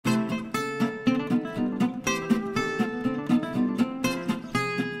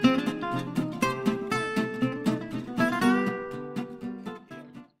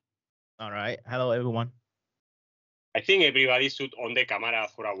right. Hello, everyone. I think everybody should on the camera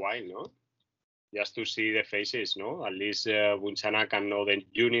for a while, no? Just to see the faces, no? At least Bunchana can know the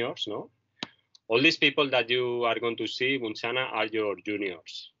juniors, no? All these people that you are going to see, Bunchana, are your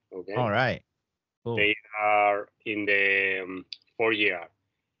juniors, okay? All right. Cool. They are in the 4th year.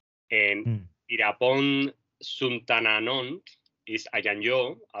 And Irapon Suntananon is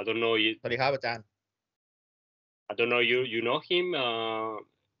Ayanyo. I don't know. I don't know. You know him?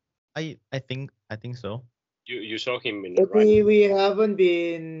 I think so. You saw him, But right? we haven't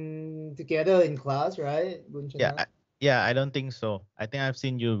been together in class, right, Bunchana? Yeah. I don't think so. I think I've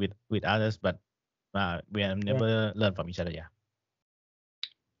seen you with others, but we have never learned from each other. Yeah.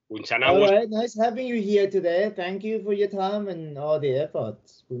 Bunchana all was right, nice having you here today. Thank you for your time and all the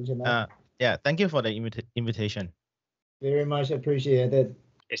efforts, Bunchana. Yeah. Thank you for the invitation. Very much appreciated.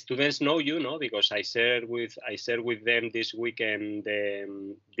 students know you, no? Because I shared with them this weekend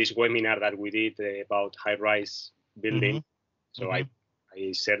this webinar that we did about high-rise building. So I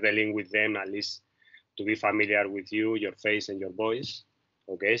shared the link with them, at least to be familiar with you, your face and your voice.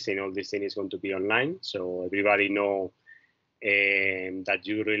 Okay, seeing all this thing is going to be online, so everybody know that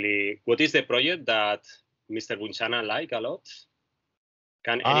you really. What is the project that Mr. Bunchana like a lot?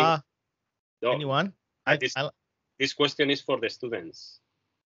 Can anyone? This question is for the students.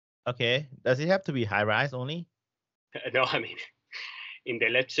 Okay. Does it have to be high rise only? No, I mean, in the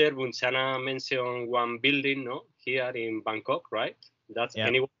lecture, Bunchana mentioned one building, no, here in Bangkok, right? That's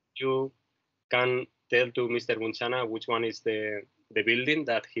anyone you can tell to Mr. Bunchana which one is the building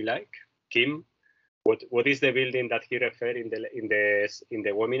that he like? Kim, what is the building that he referred in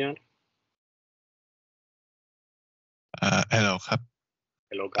the webinar? Hello, Kap.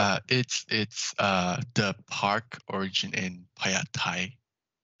 Hello, Kap. It's the park origin in Payathai.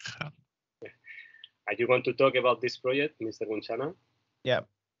 Are you going to talk about this project, Mr. Bunchana? Yeah.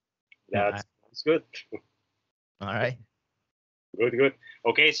 That's good. All right. Good.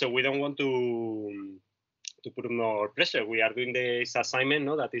 Okay, so we don't want to put more pressure. We are doing this assignment,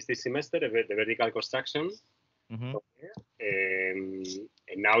 no? That is this semester, the vertical construction. Okay. And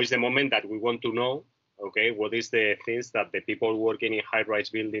now is the moment that we want to know, okay, what is the things that the people working in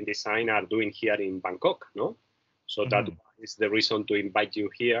high-rise building design are doing here in Bangkok, no? So that is the reason to invite you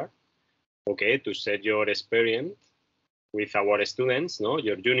here, okay, to share your experience with our students, no,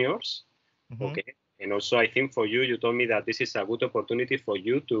 your juniors, okay. And also, I think for you, you told me that this is a good opportunity for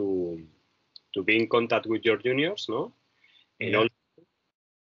you to be in contact with your juniors, no, and also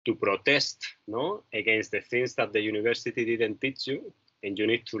to protest, no, against the things that the university didn't teach you, and you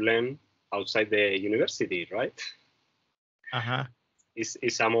need to learn outside the university, right?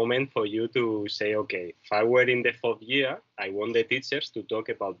 It's a moment for you to say, okay, if I were in the 4th year, I want the teachers to talk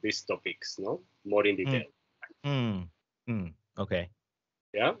about these topics, no, more in detail. Okay.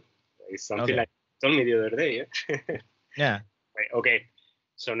 Yeah, it's something like you told me the other day. Yeah. Okay,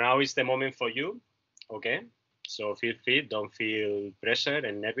 so now is the moment for you. Okay, so feel free, don't feel pressure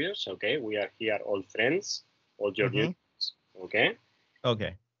and nervous. Okay, we are here all friends, all your juniors. Okay.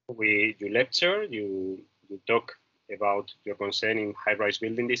 Okay. You lecture, you talk about your concern in high-rise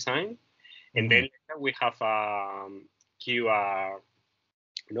building design, and then later we have QR,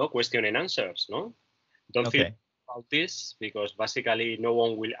 no, question and answers, no? Don't feel about this because basically no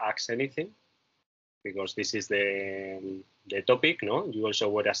one will ask anything because this is the topic, no? You also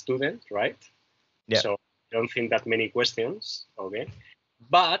were a student, right? Yeah. So I don't think that many questions, okay?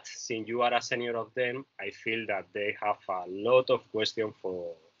 But since you are a senior of them, I feel that they have a lot of questions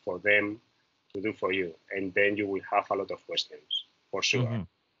for them to do for you, and then you will have a lot of questions for sure.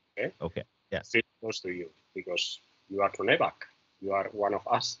 Okay. Okay. Yeah. Feel close to you because you are from EBAC. You are one of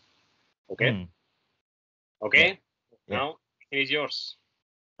us. Okay. Okay. Yeah. Now it is yours.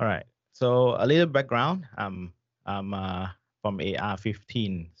 All right. So a little background. I'm from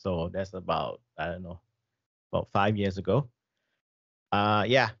AR-15, so that's about about 5 years ago.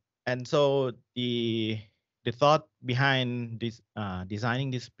 Yeah. And so the thought behind this designing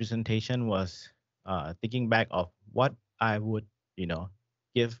this presentation was thinking back of what I would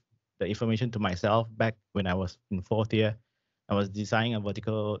give the information to myself back when I was in 4th year. I was designing a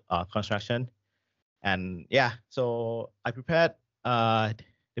vertical construction, and yeah, so I prepared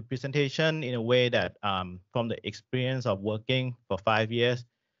the presentation in a way that from the experience of working for 5 years,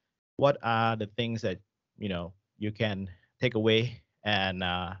 what are the things that you can take away and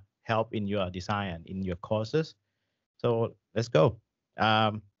help in your design and in your courses. So let's go.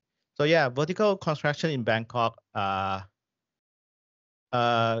 So yeah, vertical construction in Bangkok.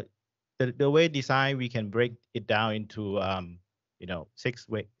 The way design, we can break it down into six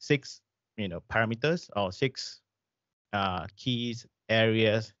parameters or 6 keys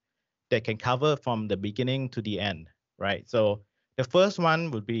areas that can cover from the beginning to the end, right? So the first one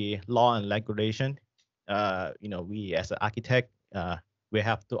would be law and regulation. We as an architect, we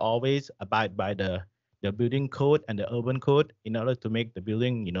have to always abide by the building code and the urban code in order to make the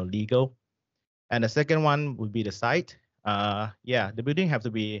building, legal. And the second one would be the site. The building have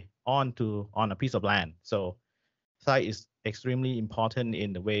to be on a piece of land. So site is extremely important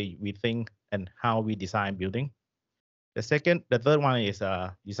in the way we think and how we design building. The third one is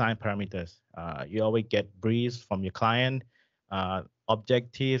design parameters. You always get briefs from your client,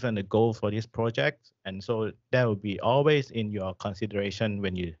 objectives and the goals for this project, and so that will be always in your consideration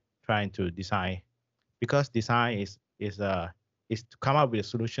when you're trying to design, because design is to come up with a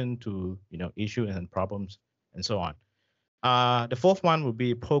solution to issues and problems and so on. The fourth one would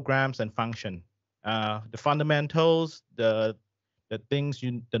be programs and function. The fundamentals, the things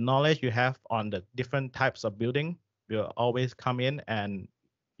the knowledge you have on the different types of building will always come in and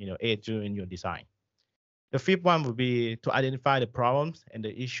aid you in your design. The fifth one would be to identify the problems and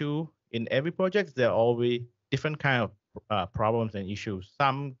the issue. In every project, there are always different kind of problems and issues.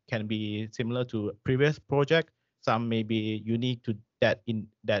 Some can be similar to previous project. Some may be unique to that in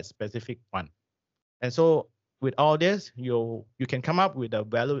that specific one. And so with all this, you can come up with a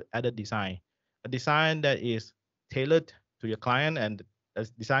value-added design, a design that is tailored to your client and a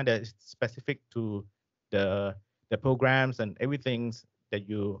design that is specific to the programs and everything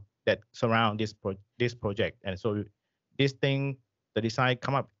that surround this project. And so this thing, the design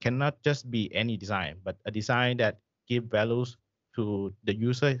come up cannot just be any design, but a design that give values to the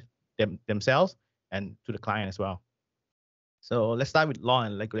user themselves and to the client as well. So let's start with law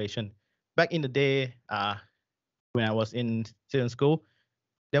and regulation. Back in the day, when I was in student school,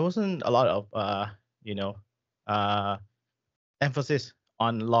 there wasn't a lot of emphasis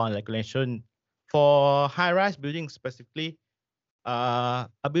on law and regulation. For high-rise buildings specifically, a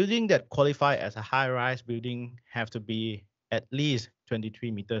building that qualify as a high-rise building have to be at least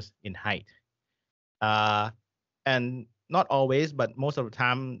 23 meters in height. And not always, but most of the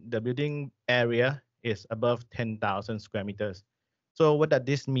time, the building area is above 10,000 square meters. So what does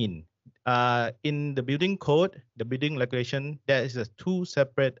this mean? In the building code, the building regulation, there is two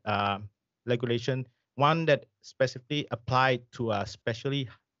separate regulation. One that specifically applied to a especially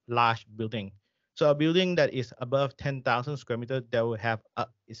large building. So a building that is above 10,000 square meters, that will have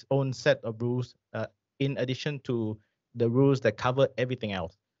its own set of rules in addition to the rules that cover everything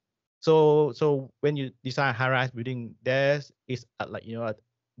else. So when you design high-rise building, there is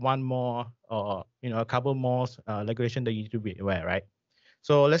one more or a couple more regulation that you need to be aware, right?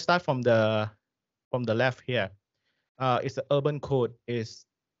 So let's start from the left here. It's the urban code. Is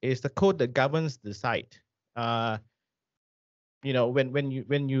the code that governs the site. When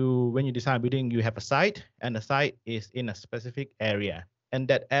you design a building, you have a site, and the site is in a specific area, and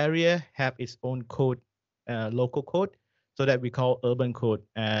that area have its own code, local code, so that we call urban code,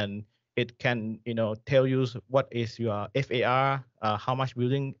 and it can tell you what is your FAR, how much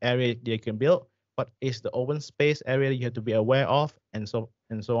building area they can build, what is the open space area you have to be aware of, and so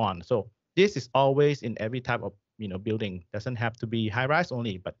on. So this is always in every type of building. Doesn't have to be high rise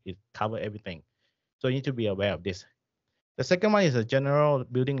only, but it cover everything. So you need to be aware of this. The second one is a general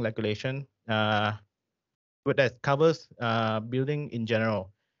building regulation, that covers building in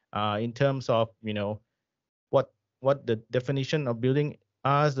general, in terms of what the definition of building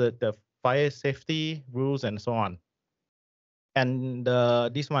are, the fire safety rules and so on. And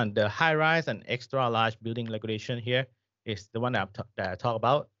this one, the high rise and extra large building regulation here, is the one that I talk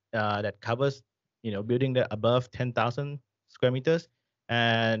about, that covers building that above 10,000 square meters,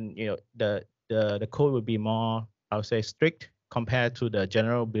 and the code would be more, I would say, strict compared to the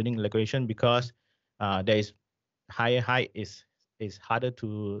general building regulation, because there is higher height is harder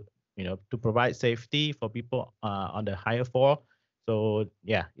to to provide safety for people on the higher floor. So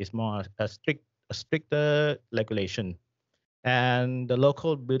yeah, it's more a stricter regulation. And the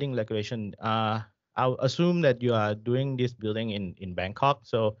local building regulation, I'll assume that you are doing this building in Bangkok,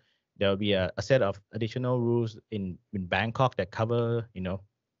 so there will be a set of additional rules in Bangkok that cover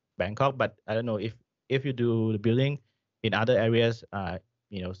Bangkok. But I don't know if you do the building in other areas,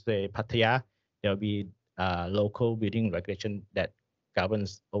 say Pattaya, there will be local building regulation that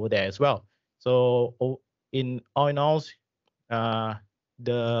governs over there as well. So in all,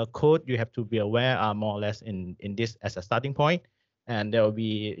 the code you have to be aware are more or less in this as a starting point, and there will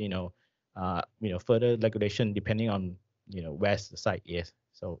be further regulation depending on where the site is.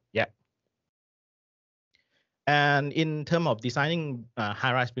 So yeah. And in terms of designing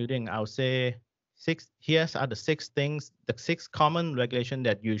high-rise building, I would say here's are the 6 things, the 6 common regulation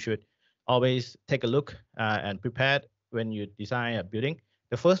that you should always take a look and prepare when you design a building.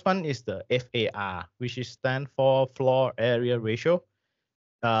 The first one is the FAR, which is stand for floor area ratio.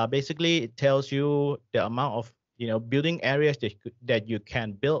 Basically, it tells you the amount of building areas that you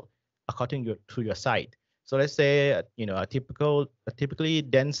can build according to your site. So let's say a typically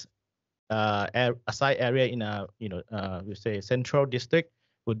dense a site area in a we say central district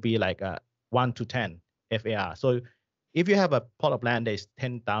would be like a 1 to 10 FAR. So if you have a plot of land that is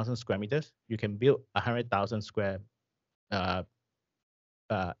 10,000 square meters, you can build 100,000 square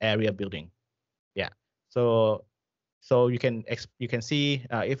area building. Yeah. So you can see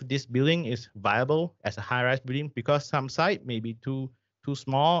if this building is viable as a high-rise building, because some site may be too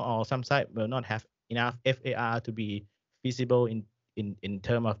small, or some site will not have enough FAR to be feasible in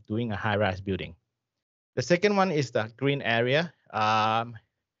terms of doing a high-rise building. The second one is the green area.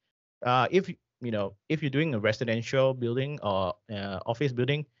 If you're doing a residential building or office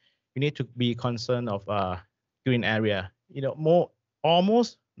building, you need to be concerned of green area.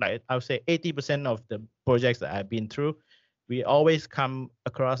 Almost like I would say 80% of the projects that I've been through, we always come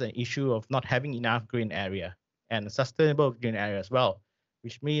across an issue of not having enough green area and sustainable green area as well,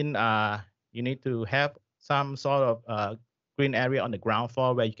 which means you need to have some sort of green area on the ground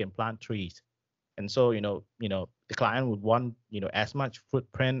floor where you can plant trees. And so, the client would want, as much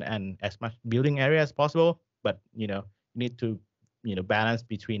footprint and as much building area as possible, but, you need to, balance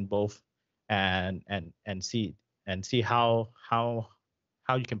between both and see how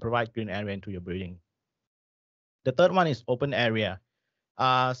you can provide green area into your building. The third one is open area.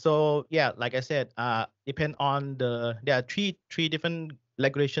 So yeah, like I said, depend on there are three different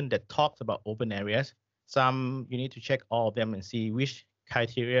regulations that talks about open areas. Some you need to check all of them and see which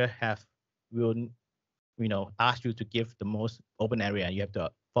criteria will ask you to give the most open area. You have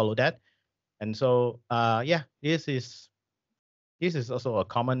to follow that. And so yeah, this is also a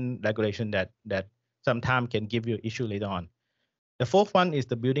common regulation that sometimes can give you issue later on. The fourth one is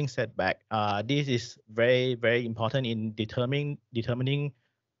the building setback. This is very, very important in determining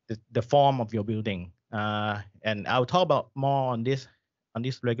the form of your building. And I'll talk about more on this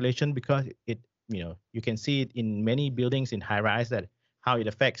regulation, because you can see it in many buildings in high rise, that how it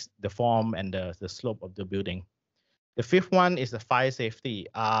affects the form and the slope of the building. The fifth one is the fire safety.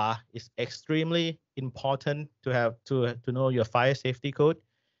 It's extremely important to know your fire safety code,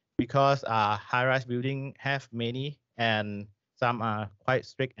 because high-rise building have many, and some are quite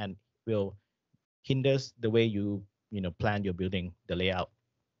strict and will hinders the way you plan your building, the layout.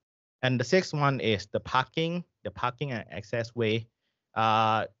 And the sixth one is the parking and access way.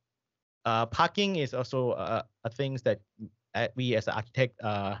 Parking is also a things that we as an architect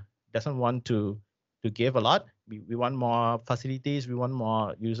doesn't want to give a lot. We want more facilities, we want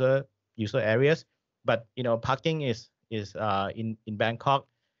more user areas, but parking is in Bangkok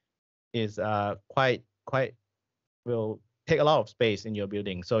is quite will take a lot of space in your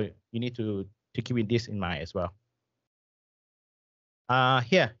building, so you need to keep this in mind as well.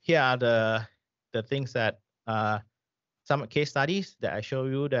 Here are the things that some case studies that I show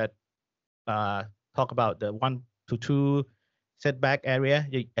you that talk about the 1 to 2 setback area.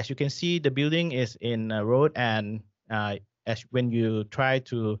 As you can see, the building is in a road, and as when you try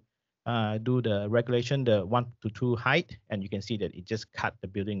to do the regulation, the 1 to 2 height, and you can see that it just cut the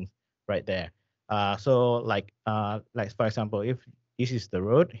building right there. So like for example, if this is the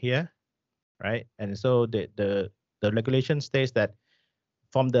road here, right, and so the regulation states that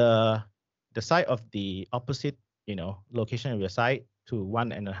from the side of the opposite location of your site to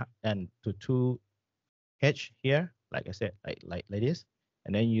 1 and to 2 H here, like I said, like this,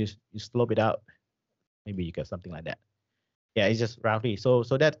 and then you slope it out. Maybe you get something like that. Yeah, it's just roughly. So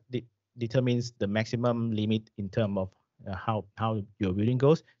that determines the maximum limit in terms of how your building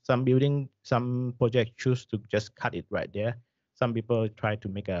goes. Some projects choose to just cut it right there. Some people try to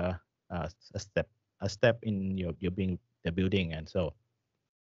make a step in your the building, and so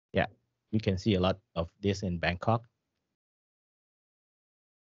yeah, you can see a lot of this in Bangkok.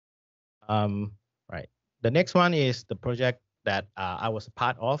 Right. The next one is the project that I was a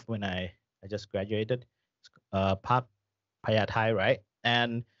part of when I just graduated, Park Payathai, right?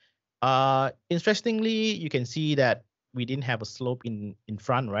 And interestingly, you can see that we didn't have a slope in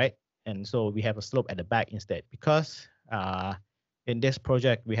front, right? And so we have a slope at the back instead, because in this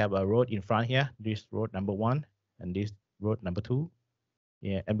project we have a road in front here, this road number 1, and this road number 2.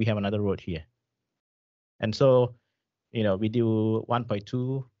 Yeah, and we have another road here. And so, we do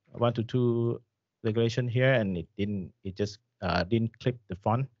 1.2, 1 to 2 regulation here, and it just didn't clip the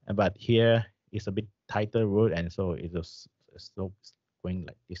front. But here is a bit tighter road, and so it was slope going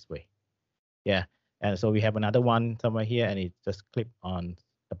like this way. Yeah, and so we have another one somewhere here, and it just clipped on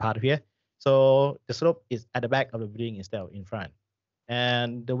the part here. So the slope is at the back of the building instead of in front.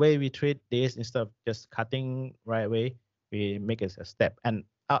 And the way we treat this, instead of just cutting right away, we make it a step. And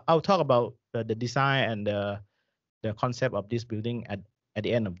I'll talk about the design and the concept of this building at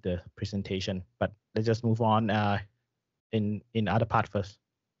the end of the presentation. But let's just move on in other part first.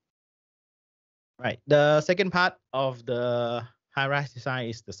 Right. The second part of the high-rise design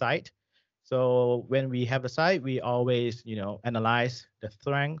is the site. So when we have a site, we always, analyze the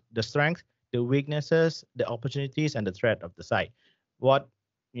strength, the weaknesses, the opportunities, and the threat of the site. What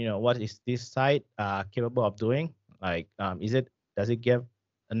is this site capable of doing? Like, does it give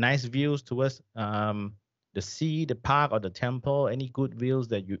a nice views towards the sea, the park, or the temple? Any good views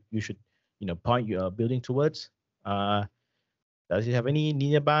that you should, point your building towards? Does it have any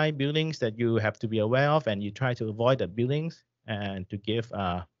nearby buildings that you have to be aware of, and you try to avoid the buildings and to give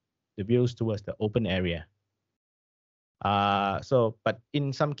the views towards the open area? But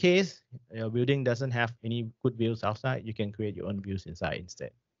in some case, your building doesn't have any good views outside. You can create your own views inside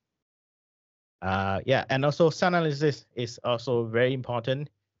instead. And also sun analysis is also very important,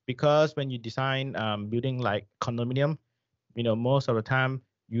 because when you design building like condominium, most of the time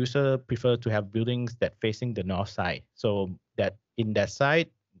user prefer to have buildings that facing the north side, so that in that side,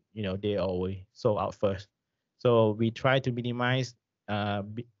 they always sold out first. So we try to minimize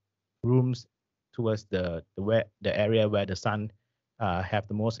rooms towards the area where the sun have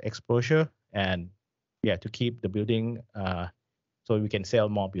the most exposure, and to keep the building so we can sell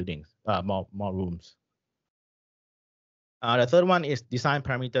more buildings, more rooms. The third one is design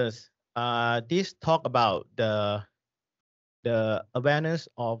parameters. This talk about the awareness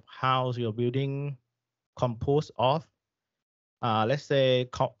of how your building composed of. Let's say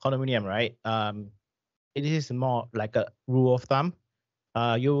condominium, right? It is more like a rule of thumb.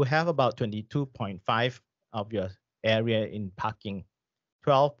 You have about 22.5 of your area in parking,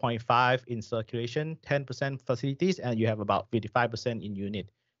 12.5 in circulation, 10% facilities, and you have about 55% in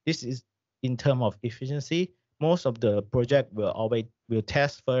unit. This is in terms of efficiency. Most of the project will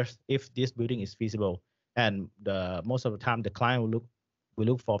test first if this building is feasible, and most of the time the client will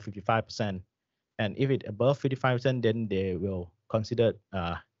look for 55%, and if it above 55%, then they will consider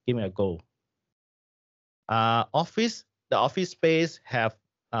giving a go. The office space have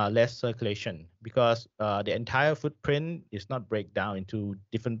less circulation, because the entire footprint is not break down into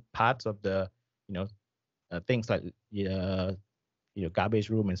different parts of the things like garbage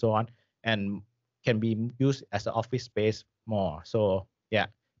room and so on, and can be used as an office space more. So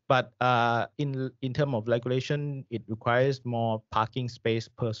but in terms of regulation, it requires more parking space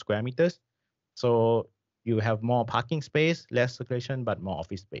per square meters. So you have more parking space, less circulation, but more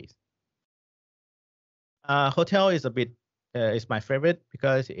office space. Hotel is is my favorite,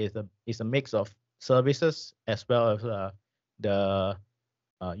 because it's a mix of services as well as the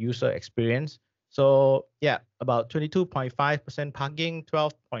user experience. So about 22.5% parking,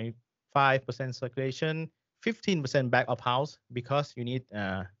 12.5% circulation, 15% back of house, because you need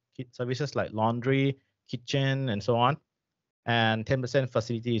services like laundry, kitchen, and so on, and 10%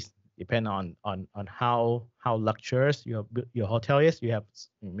 facilities, depend on how luxurious your hotel is. You have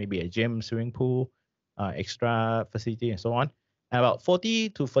maybe a gym, swimming pool, extra facility, and so on. And about 40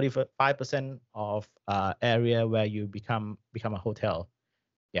 to 45% of area where you become a hotel.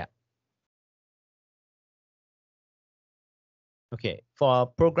 Okay, for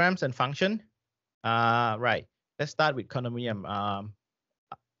programs and function, right. Let's start with condominium.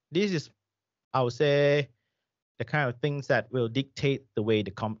 This is, I would say, the kind of things that will dictate the way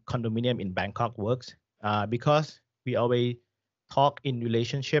the condominium in Bangkok works, because we always talk in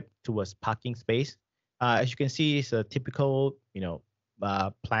relationship towards parking space. As you can see, it's a typical,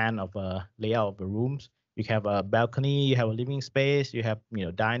 plan of a layout of the rooms. You have a balcony, you have a living space, you have,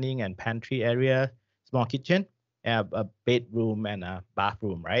 dining and pantry area, small kitchen, a bedroom and a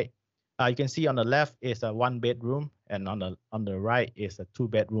bathroom, right? You can see on the left is a 1 bedroom, and on the right is a 2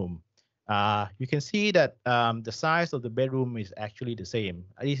 bedroom. You can see that the size of the bedroom is actually the same.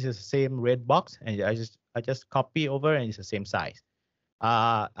 This is the same red box, and I just copy over, and it's the same size.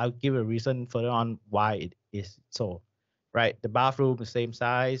 I'll give a reason further on why it is so. Right, the bathroom the same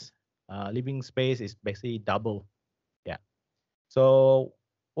size. Living space is basically double. So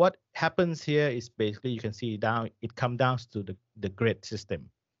what happens here is basically, you can see it comes down to the grid system,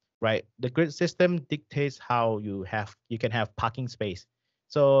 right? The grid system dictates how you can have parking space.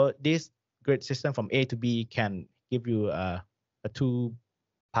 So this grid system from A to B can give you a 2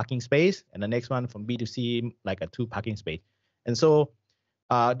 parking space, and the next one from B to C like a 2 parking space. And so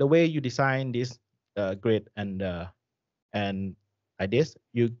the way you design this grid and like this,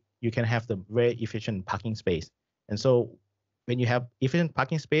 you can have the very efficient parking space. And so when you have efficient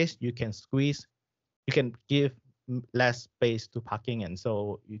parking space, you can less space to parking, and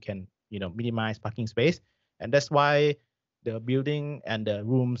so you can minimize parking space, and that's why the building and the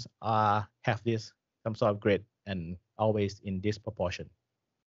rooms have this some sort of grid and always in this proportion.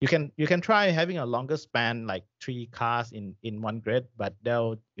 You can try having a longer span, like 3 cars in one grid, but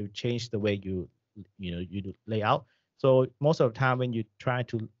that'll change the way you do layout. So most of the time when you try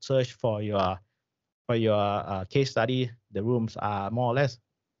to search for your case study, the rooms are more or less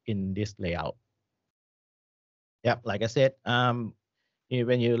in this layout. Yeah, like I said, when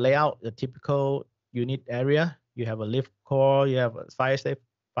you lay out the typical unit area, you have a lift core, you have a fire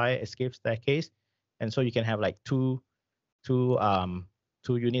escape staircase, and so you can have like two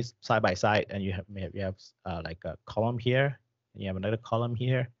units side by side, and you have like a column here, and you have another column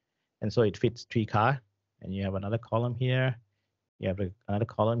here, and so it fits 3 cars, and you have another column here, you have another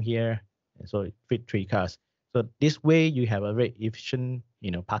column here, and so it fits 3 cars. So this way you have a very efficient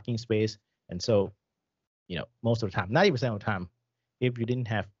parking space, and so most of the time, 90% of the time, if you don't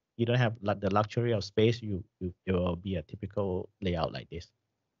have the luxury of space, it will be a typical layout like this.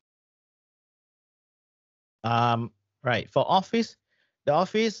 Right, for office, the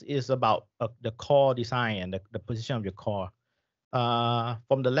office is about the core design and the position of your core.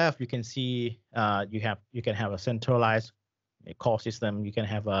 From the left, you can see you can have a centralized core system. You can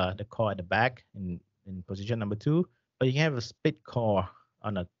have the core at the back in position number 2, or you can have a split core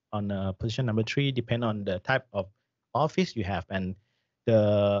on position number 3, depending on the type of office you have and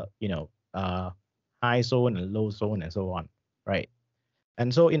the high zone and low zone and so on, right?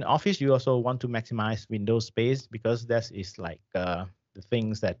 And so in office, you also want to maximize window space, because that is like the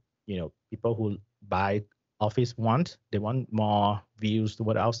things that people who buy office want. They want more views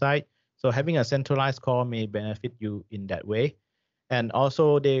toward outside. So having a centralized core may benefit you in that way. And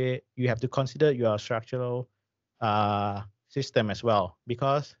also you have to consider your structural system as well,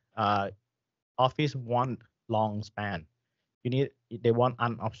 because office want long span. They want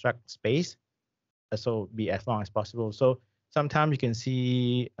unobstructed space, so be as long as possible. So sometimes you can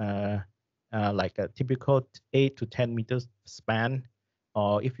see like a typical 8 to 10 meters span,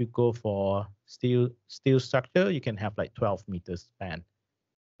 or if you go for steel structure, you can have like 12 meters span.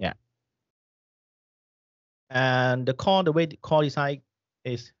 Yeah. And the way the core design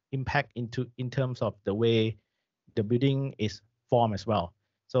is impact in terms of the way the building is formed as well.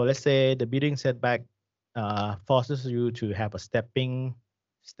 So let's say the building setback forces you to have a stepping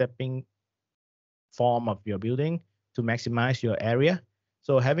form of your building to maximize your area.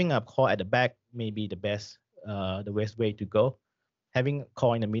 So having a core at the back may be the best way to go. Having a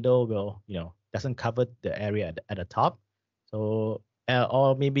core in the middle will doesn't cover the area at the top. So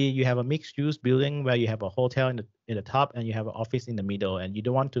or maybe you have a mixed use building where you have a hotel in the top and you have an office in the middle, and you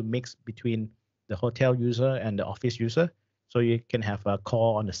don't want to mix between the hotel user and the office user, so you can have a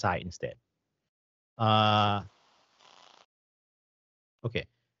core on the side instead. Okay.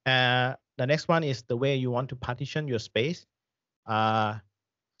 The next one is the way you want to partition your space,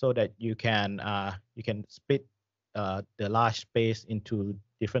 so that you can split the large space into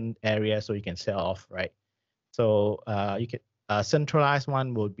different areas, so you can sell off, right? So you can centralized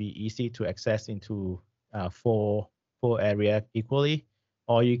one would be easy to access into 4 area equally,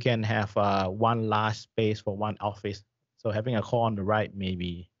 or you can have one large space for one office. So having a core on the right may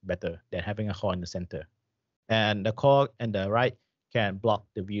be better than having a core in the center, and the core and the right can block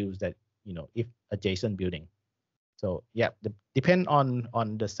the views that if adjacent building. So yeah, depend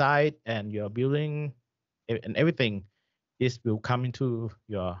on the site and your building and everything. This will come into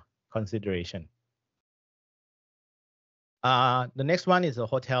your consideration. The next one is a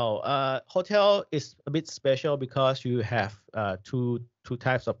hotel. Hotel is a bit special because you have two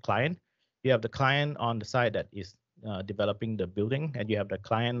types of client. You have the client on the side that is developing the building, and you have the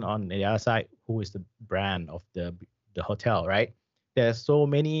client on the other side who is the brand of the hotel, right? There's so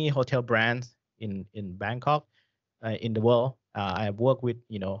many hotel brands in Bangkok, in the world. I have worked with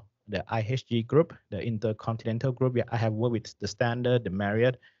the IHG group, the Intercontinental group. I have worked with the Standard, the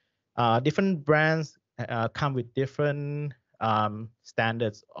Marriott. Different brands come with different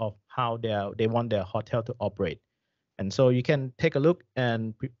standards of how they want their hotel to operate, and so you can take a look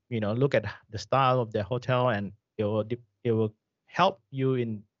and look at the style of their hotel, and it will help you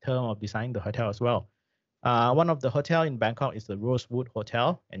in terms of designing the hotel as well. One of the hotel in Bangkok is the Rosewood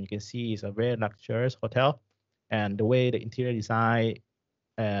Hotel, and you can see it's a very luxurious hotel, and the way the interior design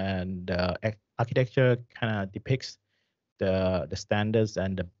and architecture kind of depicts the standards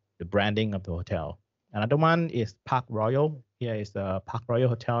and the branding of the hotel. Another one is Park Royal. Here is the Park Royal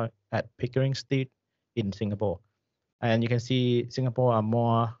Hotel at Pickering Street in Singapore. And you can see Singapore are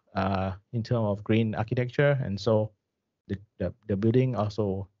more in terms of green architecture. And so the building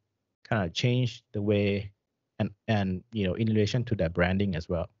also kind of changed the way and in relation to their branding as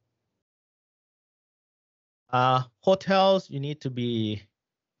well. Hotels, you need to be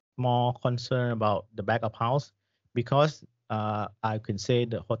more concerned about the back of house, because I can say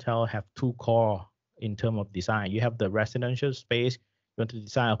the hotel have two core in terms of design. You have the residential space. You want to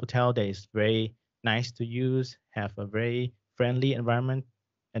design a hotel that is very nice to use, have a very friendly environment,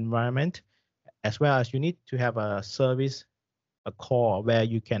 as well as you need to have a service, a core where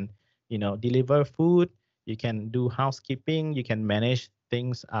you can, deliver food, you can do housekeeping, you can manage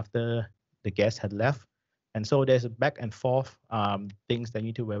things after the guest had left. And so there's a back and forth things that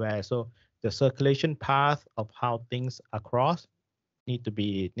need to be aware. So the circulation path of how things across need to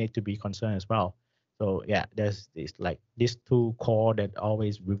be concerned as well. So yeah, there's this like these two core that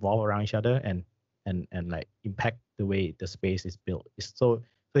always revolve around each other and like impact the way the space is built. So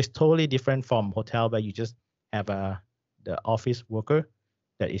it's totally different from hotel where you just have the office worker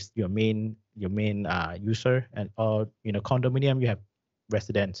that is your main user, and or condominium you have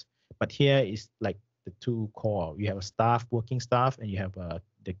residents. But here is like the two core. You have a staff, working staff, and you have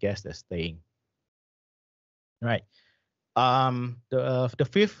the guest that's staying. Right. The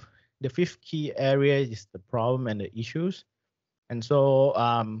fifth key area is the problem and the issues. And so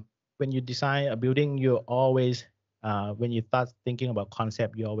when you design a building, you always when you start thinking about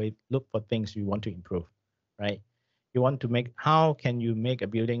concept, you always look for things you want to improve, right? You want to how can you make a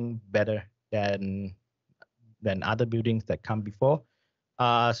building better than other buildings that come before?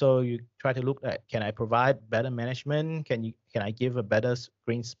 So you try to look at, can I provide better management? Can I give a better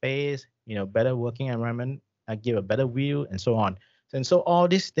green space? Better working environment. I give a better view, and so on. And so all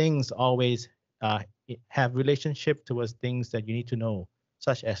these things always have relationship towards things that you need to know,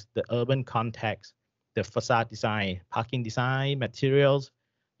 such as the urban context, the facade design, parking design, materials,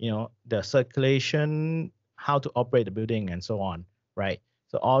 the circulation, how to operate the building, and so on, right?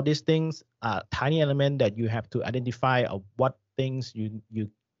 So all these things are tiny element that you have to identify of what things you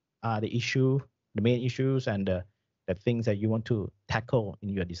are the main issues, and the things that you want to tackle in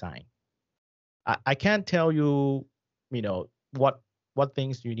your design. I can't tell you, what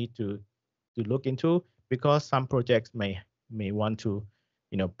things you need to look into, because some projects may want to,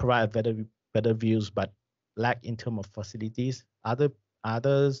 provide better views but lack in terms of facilities.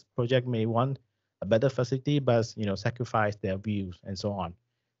 Others project may want a better facility but sacrifice their views, and so on.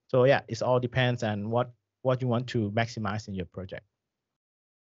 So yeah, it all depends on what you want to maximize in your project.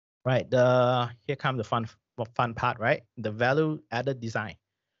 Right. Here comes the fun part, right? The value added design.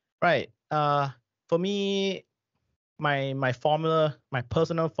 Right. For me, my formula, my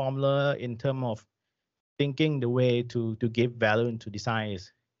personal formula in terms of thinking the way to give value into design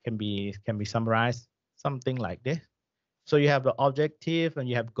can be summarized something like this. So you have the objective and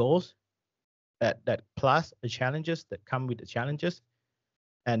you have goals that plus the challenges that come with the challenges,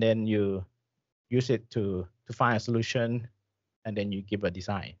 and then you use it to find a solution, and then you give a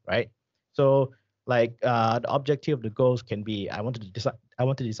design, right? So like the objective of the goals can be, I want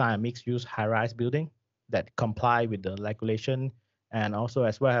to design a mixed use high rise building that comply with the regulation, and also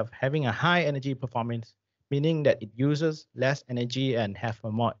as well having a high energy performance, meaning that it uses less energy and have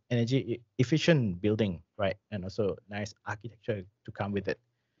a more energy efficient building, right? And also nice architecture to come with it.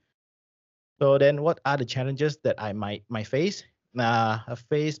 So then what are the challenges that I might face?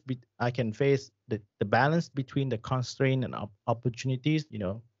 I can face the balance between the constraint and opportunities.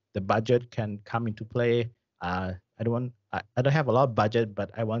 The budget can come into play. I don't have a lot of budget, but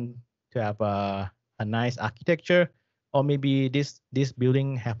I want to have a nice architecture, or maybe this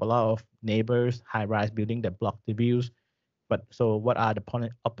building have a lot of neighbors, high rise building that block the views. But so what are the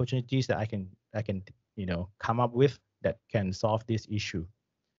opportunities that I can come up with that can solve this issue?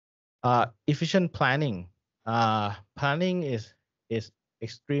 Efficient planning. Planning is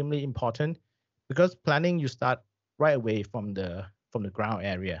extremely important, because planning you start right away from the ground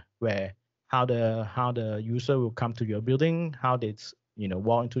area, where how the user will come to your building, how they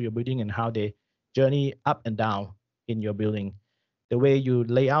walk into your building, and how they journey up and down in your building. The way you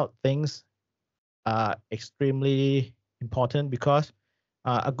lay out things are extremely important, because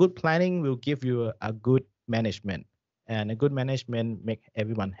a good planning will give you a good management, and a good management make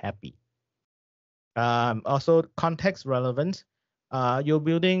everyone happy. Also, context relevance. Your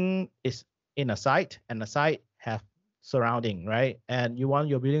building is in a site, and the site have surrounding, right? And you want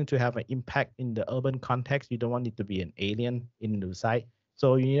your building to have an impact in the urban context. You don't want it to be an alien in the site.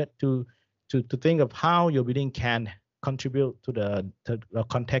 So you need to think of how your building can contribute to the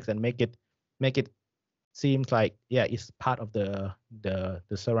context, and make it seems like, yeah, it's part of the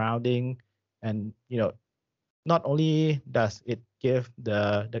surrounding. And not only does it give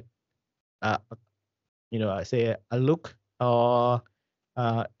the I say a look, or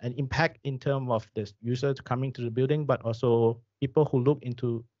an impact in terms of the users coming to the building, but also people who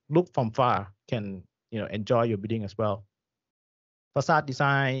look from far can enjoy your building as well. Facade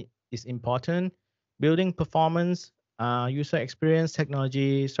design is important. Building performance, user experience,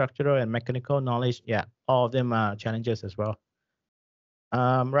 technology, structural and mechanical knowledge. Yeah, all of them are challenges as well.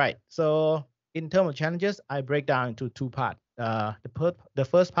 Right. So in terms of challenges, I break down into two parts. The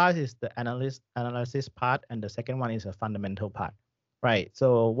first part is the analysis part, and the second one is a fundamental part. Right.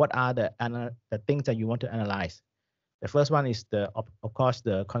 So what are the things that you want to analyze? The first one is of course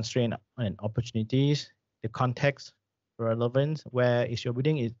the constraint and opportunities, the context, relevance. Where is your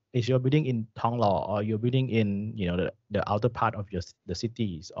building? Is your building in Tonglo, or your building in the outer part of the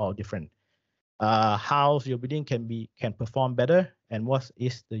city? Is all different. How your building can perform better, and what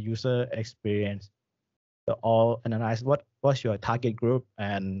is the user experience. So all analyze what's your target group,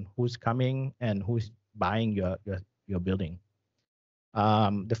 and who's coming, and who's buying your building.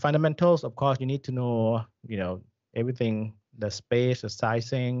 The fundamentals, of course, you need to know everything: the space, the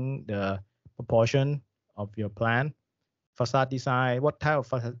sizing, the proportion of your plan. Facade design, what type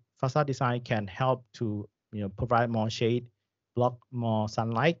of facade design can help to provide more shade, block more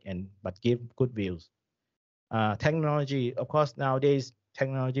sunlight, but give good views. Technology, of course, nowadays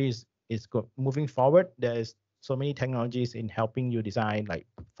technology is moving forward. There's so many technologies in helping you design, like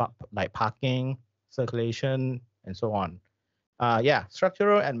parking, circulation, and so on. Yeah,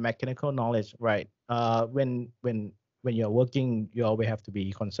 structural and mechanical knowledge, right? When you're working, you always have to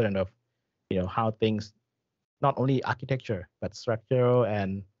be concerned of how things, not only architecture but structural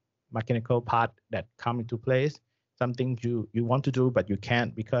and mechanical part that come into place. Something you want to do but you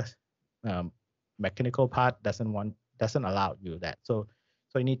can't because mechanical part doesn't allow you that. So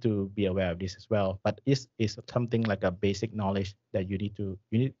you need to be aware of this as well. But it's something like a basic knowledge that you need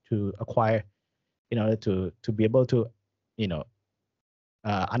to acquire in order to be able to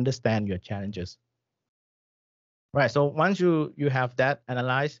understand your challenges. Right. So once you have that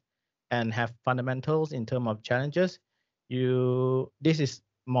analyzed and have fundamentals in terms of challenges, this is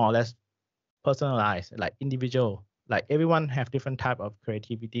more or less personalized, like individual. Like everyone have different type of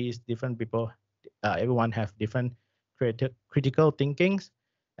creativities, different people, everyone have different critical thinkings,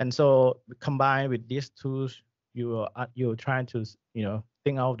 and so combined with these tools, you're trying to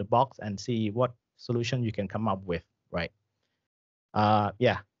think out of the box and see what solution you can come up with, right?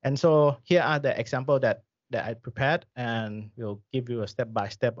 Yeah, and so here are the example that I prepared, and we'll give you a step by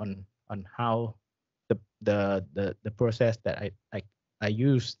step on how the process that I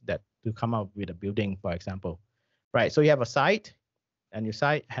use that to come up with a building, for example. Right. So you have a site, and your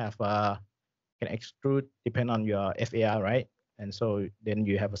site have can extrude depend on your FAR, right? And so then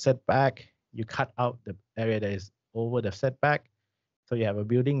you have a setback. You cut out the area that is over the setback. So you have a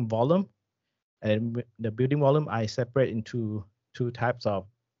building volume, and the building volume I separate into two types of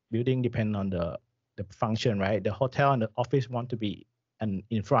building depending on the function, right? The hotel and the office want to be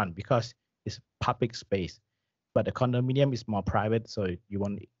in front because it's public space, but the condominium is more private, so you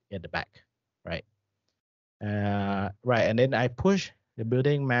want it at the back, right? Right, and then I push the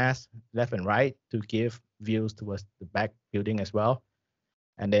building mass left and right to give views towards the back building as well,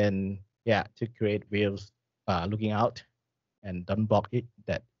 and then yeah, to create views looking out and don't block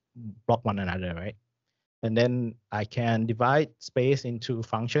one another, right? And then I can divide space into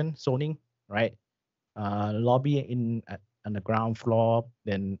function zoning, right? Lobby on the ground floor,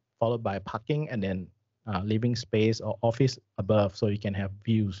 then followed by parking, and then living space or office above, so you can have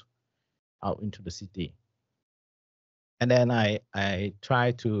views out into the city. And then I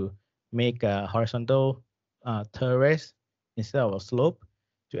try to make a horizontal terrace instead of a slope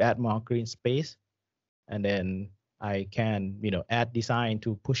to add more green space. And then I can add design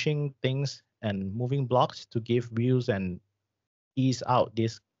to pushing things and moving blocks to give views and ease out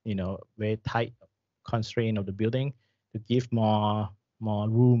this very tight constraint of the building to give more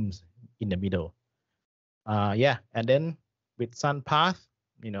rooms in the middle. Yeah, and then with sun path,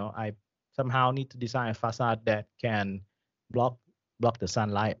 I somehow need to design a facade that can block the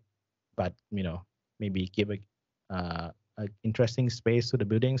sunlight, but maybe give a interesting space to the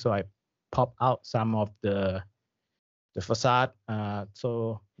building. So I pop out some of the facade.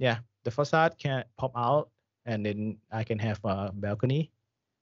 So yeah, the facade can pop out, and then I can have a balcony,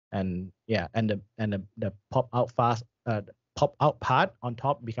 and yeah, and the pop out pop out part on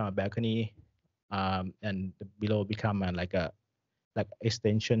top become a balcony, and the below become like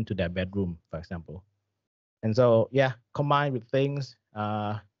extension to their bedroom, for example. And so yeah, combined with things,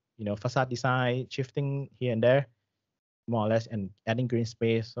 facade design, shifting here and there, more or less, and adding green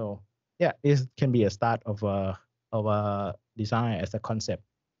space. So yeah, this can be a start of a design as a concept,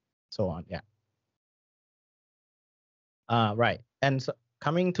 so on. Yeah. Right. And so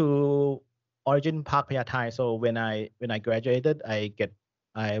coming to Origin Park Payathai. So when I graduated,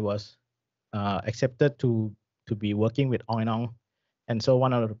 I was accepted to be working with Ong and Ong. And so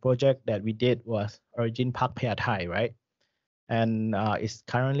one of the project that we did was Origin Park Payathai, right? And it's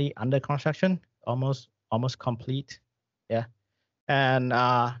currently under construction, almost complete. Yeah. And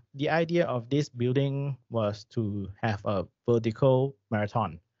the idea of this building was to have a vertical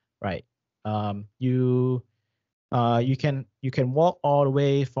marathon, right? You can walk all the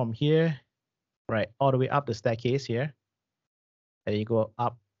way from here, right, all the way up the staircase here, and you go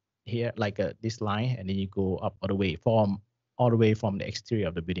up here like this line, and then you go up all the way from the exterior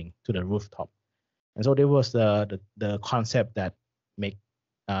of the building to the rooftop. And so there was the concept that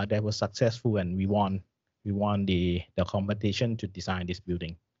that was successful, and we won the competition to design this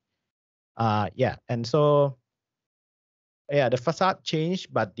building. Yeah, and so yeah, the facade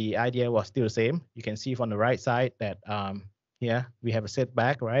changed, but the idea was still the same. You can see from the right side that here we have a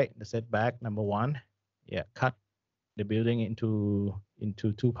setback, right? The setback number one, yeah, cut the building into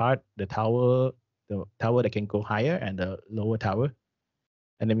two parts: the tower that can go higher, and the lower tower.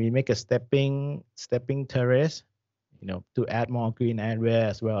 And then we make a stepping terrace, to add more green area,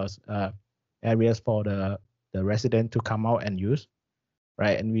 as well as areas for the resident to come out and use,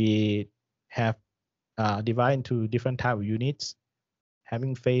 right? And we have divide into different type of units,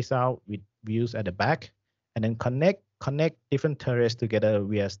 having face out with views at the back, and then connect different terrace together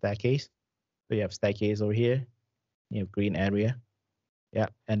via staircase. So you have staircase over here, green area, yeah,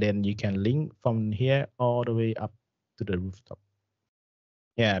 and then you can link from here all the way up to the rooftop.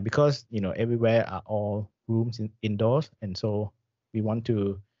 Yeah, because everywhere are all rooms indoors, and so we want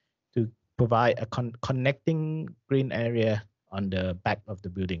to provide a connecting green area on the back of the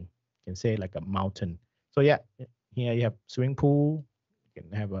building. You can say like a mountain. So yeah, here you have swimming pool. You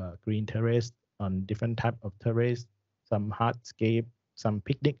can have a green terrace on different type of terrace, some hardscape, some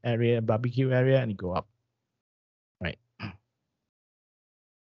picnic area, barbecue area, and you go up, right?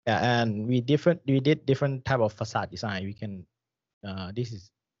 Yeah, and we did different type of facade design. We can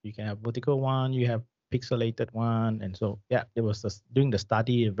you can have vertical one, you have pixelated one, and so yeah, it was doing the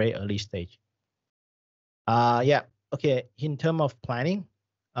study at a very early stage. Yeah, okay. In terms of planning,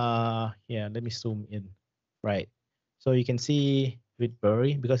 yeah, let me zoom in, right? So you can see with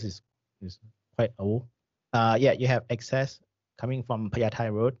Bury, because it's quite old. Yeah, you have access coming from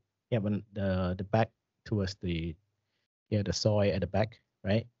Payathai Road. Yeah, when the back towards the soil at the back,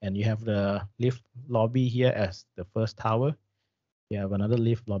 right? And you have the lift lobby here as the first tower. You have another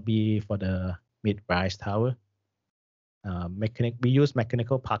lift lobby for the mid-rise tower. We use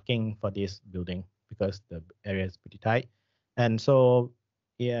mechanical parking for this building because the area is pretty tight. And so,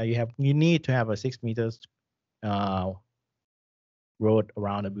 yeah, you need to have a 6 meters road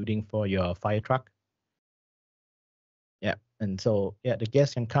around the building for your fire truck. Yeah, and so yeah, the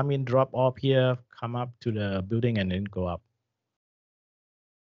guests can come in, drop off here, come up to the building, and then go up.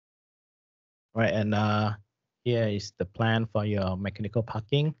 Right, and here is the plan for your mechanical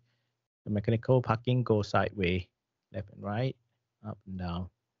parking. The mechanical parking goes sideways, left and right, up and down.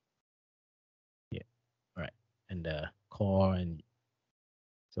 Yeah, right, and the core, and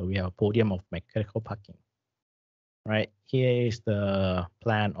so we have a podium of mechanical parking. Right, here is the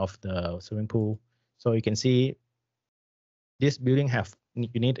plan of the swimming pool. So you can see this building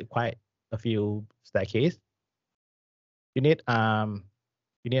you need quite a few staircase. You need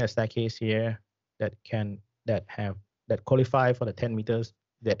a staircase here that qualify for the 10 meters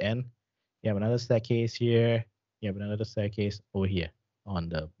dead end. You have another staircase here. You have another staircase over here on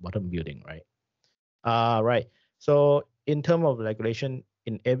the bottom building, right? Right. So in terms of regulation,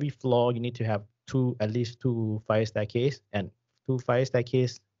 in every floor, you need to have at least two fire staircase, and two fire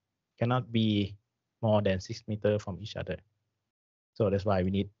staircase cannot be more than 6 meters from each other. So that's why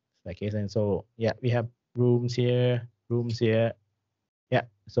we need staircase. And so, yeah, we have rooms here. Yeah.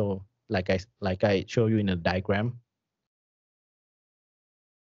 So like I show you in the diagram.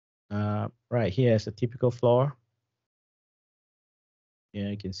 Right here is a typical floor. Yeah,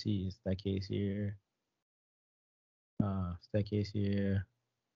 you can see staircase here. Staircase here.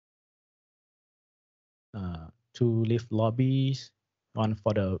 Two lift lobbies, one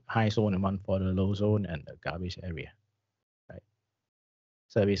for the high zone and one for the low zone and the garbage area. Right.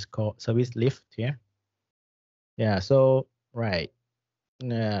 Service lift here. Yeah. So right.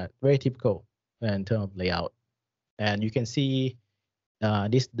 Very typical in terms of layout, and you can see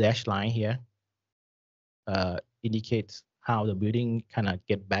this dash line here indicates how the building kind of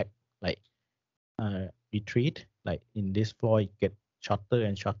get back, like retreat. Like in this floor, it get shorter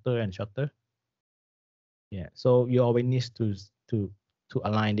and shorter and shorter. Yeah. So you always need to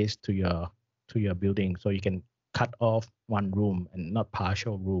align this to your building, so you can cut off one room and not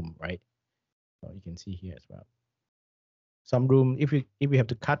partial room, right? So you can see here as well. Some room, if you have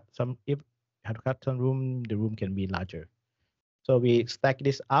to cut some, if you have to cut some room, the room can be larger. So we stack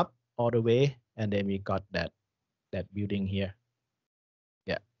this up all the way, and then we got that building here.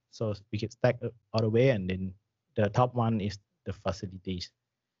 Yeah. So we can stack all the way, and then the top one is the facilities.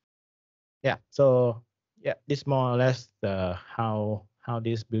 Yeah. So yeah, this more or less the how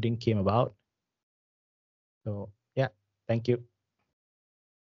this building came about. So yeah, thank you.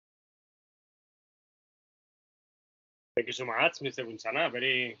 Thank you so much, Mr.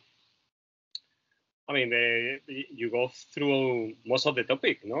 Bunchana. You go through most of the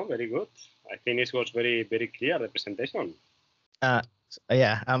topic, no? Very good. I think it was very, very clear, the presentation.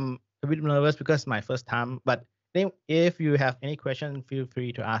 Yeah, I'm a bit nervous because it's my first time, but if you have any question, feel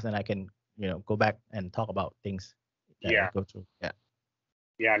free to ask and I can, go back and talk about things that I go through. Yeah.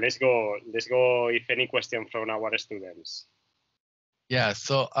 Yeah, let's go. If any question from our students. Yeah,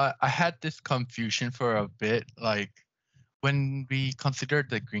 so I had this confusion for a bit, like when we consider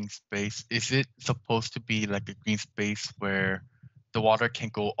the green space, is it supposed to be like a green space where the water can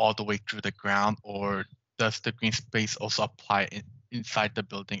go all the way through the ground, or does the green space also apply inside the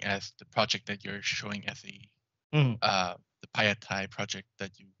building as the project that you're showing as the Payatai project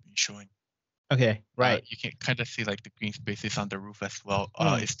that you've been showing? Okay, right. You can kind of see like the green spaces on the roof as well.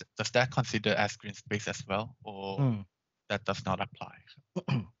 Does that consider as green space as well, or that does not apply?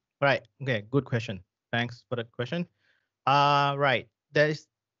 Right. Okay. Good question. Thanks for that question. Right. There's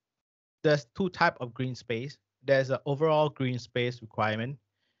two type of green space. There's an overall green space requirement.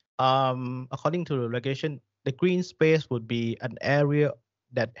 According to the regulation, the green space would be an area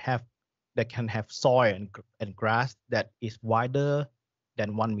that can have soil and grass that is wider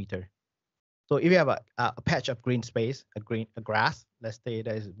than 1 meter. So if you have a patch of green space, a grass, let's say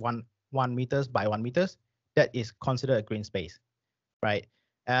that is 1 meters by 1 meters, that is considered a green space, right?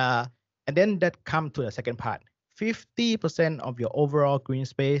 And then that come to the second part. 50% of your overall green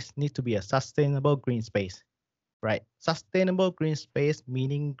space needs to be a sustainable green space, right? Sustainable green space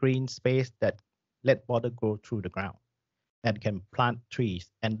meaning green space that let water go through the ground and can plant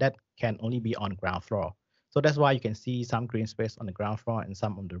trees, and that can only be on ground floor. So that's why you can see some green space on the ground floor and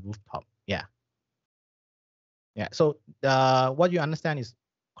some on the rooftop. Yeah. Yeah. So what you understand is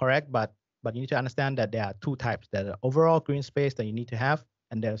correct, but you need to understand that there are two types. There's an overall green space that you need to have,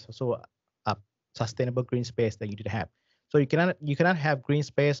 and there's also a sustainable green space that you need to have. So you cannot have green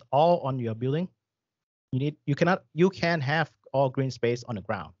space all on your building. You can have all green space on the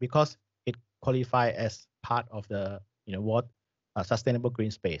ground because it qualify as part of the sustainable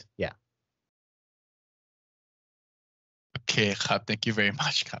green space. Yeah. Okay, Khap, thank you very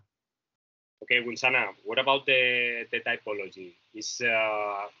much, Khap. Okay, Bunchana, what about the typology? Is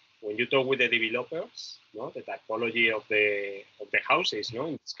when you talk with the developers, no, the typology of the houses, no,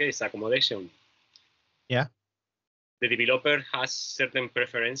 in this case, accommodation. Yeah. The developer has certain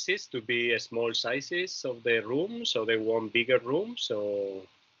preferences to be small sizes of the rooms, so they want bigger rooms, or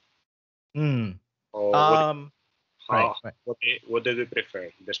right. What do they prefer?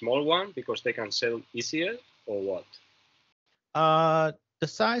 The small one because they can sell easier, or what? The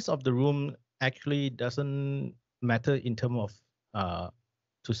size of the room actually doesn't matter in terms of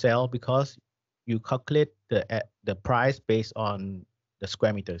to sell because you calculate the price based on the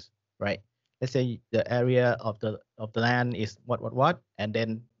square meters, right? Let's say the area of the land is what, and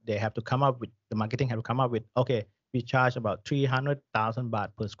then they have to come up with the marketing have to come up with, okay, we charge about 300,000 baht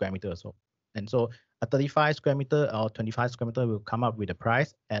per square meter or so, and so a 35 square meter or 25 square meter will come up with the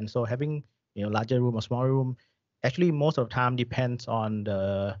price, and so having larger room or smaller room actually most of the time depends on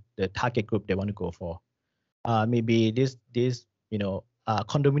the target group they want to go for. Maybe this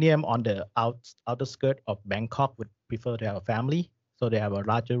condominium on the outer skirt of Bangkok would prefer to have a family, so they have a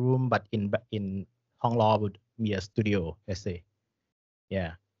larger room, but in Hong Law would be a studio, let's say.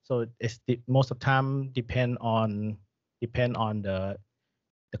 Yeah. So most of the time depend on the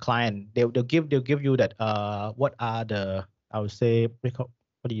client. They'll give you that what are the, I would say, what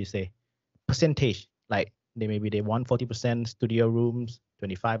do you say, percentage, like they want 40% studio rooms,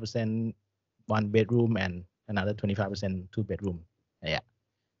 25% 1 bedroom, and another 25% 2 bedroom. Yeah.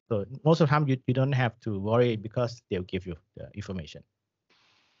 So most of the time you don't have to worry because they'll give you the information.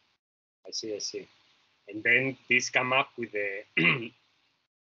 I see. And then this come up with the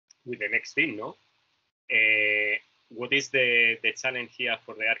with the next thing, no? What is the challenge here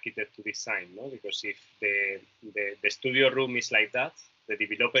for the architect to design, no? Because if the studio room is like that, the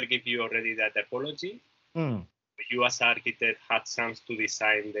developer give you already that typology. You as architect had chance to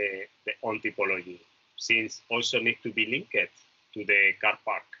design the own typology, since also need to be linked to the car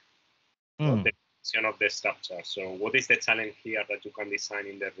park. No? of the structure. So what is the challenge here that you can design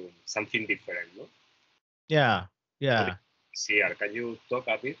in the room? Something different, no? Yeah. Here, can you talk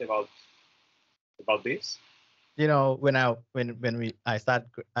a bit about this? You know, when I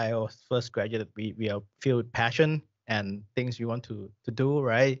was first graduated, we are filled with passion and things you want to do,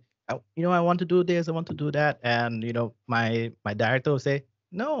 right? I want to do this, I want to do that, and my director will say,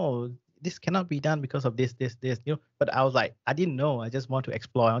 no, this cannot be done because of this. But I was like, I didn't know, I just want to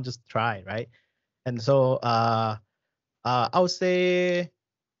explore, I want to just try, right? And so I would say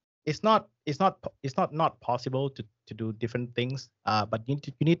it's not possible to do different things. But you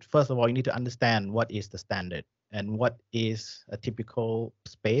need first of all, you need to understand what is the standard and what is a typical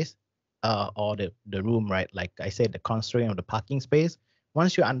space, or the room, right? Like I said, the constraint of the parking space.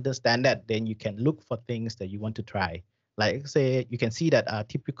 Once you understand that, then you can look for things that you want to try. Like say you can see that a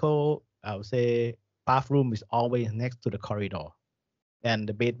typical, I would say, bathroom is always next to the corridor, and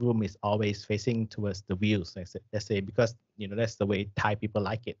the bedroom is always facing towards the views. Let's say because that's the way Thai people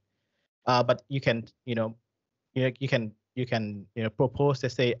like it. But you can propose to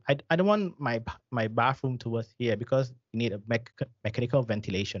say, I don't want my bathroom towards here because you need a mechanical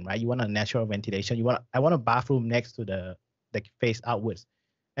ventilation, right? You want a natural ventilation. I want a bathroom next to the face outwards.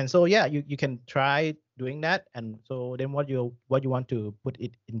 And so yeah, you can try doing that. And so then what you want to put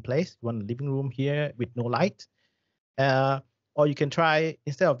it in place? You want a living room here with no light, or you can try,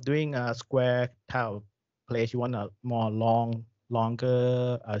 instead of doing a square tile place, you want a more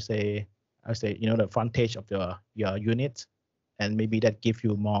longer, I say the frontage of your unit, and maybe that give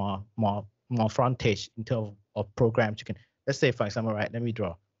you more frontage in terms of programs. You can, let's say for example, right, let me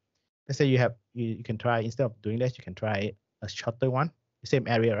draw. Let's say you can try, instead of doing this, you can try a shorter one, the same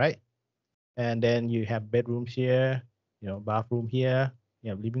area, right? And then you have bedrooms here, bathroom here,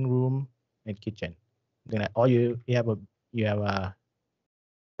 you have living room and kitchen. Then or you have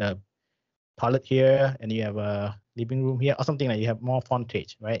the toilet here, and you have a living room here, or something like you have more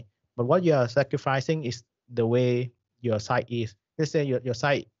frontage, right? But what you are sacrificing is the way your site is. Let's say your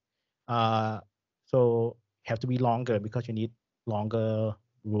site, so have to be longer because you need longer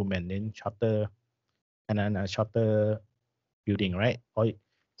room, and then shorter, and then a shorter building, right? Or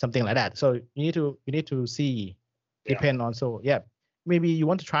something like that. So you need to see, depend on. So yeah, maybe you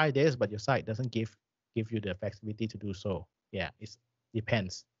want to try this, but your site doesn't give you the flexibility to do so. Yeah, it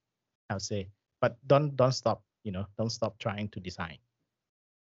depends, I would say. But don't stop, don't stop trying to design.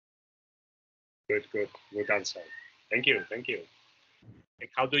 Good answer. Thank you. And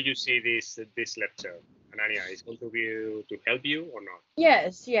how do you see this lecture, Anania? Is going to be to help you or not?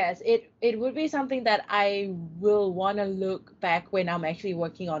 Yes. It would be something that I will want to look back when I'm actually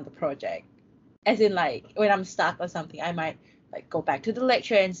working on the project. As in, like, when I'm stuck or something, I might like go back to the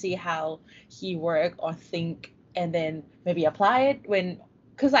lecture and see how he work or think, and then maybe apply it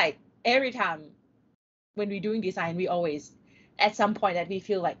because like every time when we're doing design, we always at some point that we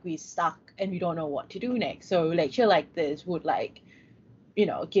feel like we're stuck and we don't know what to do next. So lecture like this would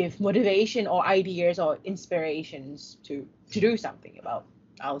give motivation or ideas or inspirations to do something about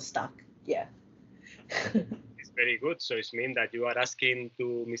our stuck. Yeah. It's very good. So it means that you are asking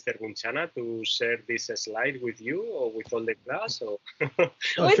to Mr. Bunchana to share this slide with you or with all the class, or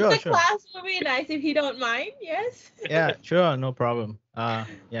with the class would be nice if you don't mind. Yes. Yeah, sure, no problem.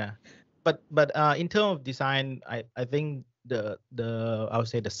 Yeah, but in terms of design, I think the I would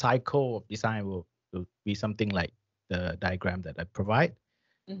say the cycle of design will be something like the diagram that I provide.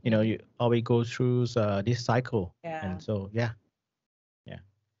 Mm-hmm. You always go through this cycle. Yeah. And so yeah.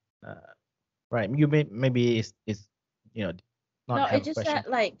 Right. You maybe it's not. No, it's just that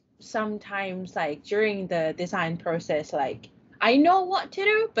like sometimes like during the design process, like I know what to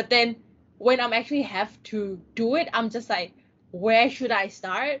do, but then when I'm actually have to do it, I'm just like, where should I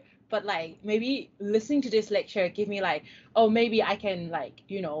start? But like maybe listening to this lecture give me like, oh, maybe I can like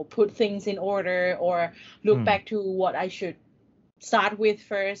put things in order or look back to what I should start with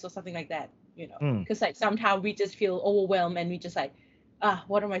first or something like that. Because like sometimes we just feel overwhelmed and we just like,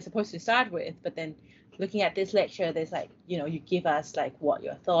 what am I supposed to start with? But then looking at this lecture, there's like, you give us like what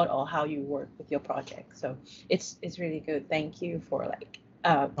your thought or how you work with your project. So it's really good. Thank you for like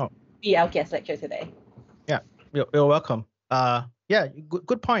be our guest lecture today. Yeah, you're welcome. Yeah,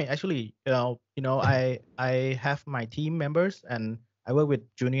 good point. Actually, I have my team members and I work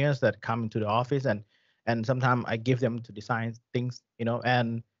with juniors that come into the office, and sometimes I give them to design things,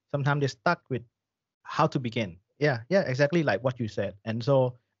 and sometimes they're stuck with how to begin. Yeah, exactly like what you said. And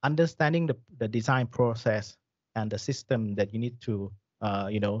so understanding the design process and the system that you need to,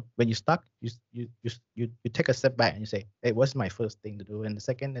 when you're stuck, you take a step back and you say, hey, what's my first thing to do? And the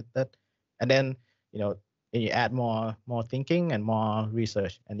second and third, and then, and you add more thinking and more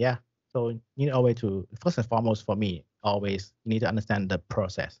research. And yeah, So you need always to, first and foremost for me, always you need to understand the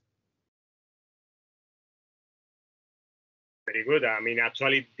process. Very good. I mean,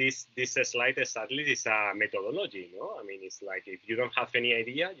 actually, this slide exactly is a methodology, no? I mean, it's like if you don't have any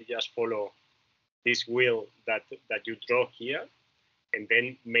idea, you just follow this wheel that you draw here, and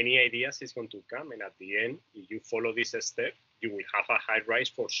then many ideas is going to come. And at the end, if you follow this step, you will have a high rise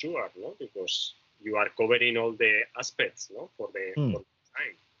for sure, no? Because you are covering all the aspects, no? For the design.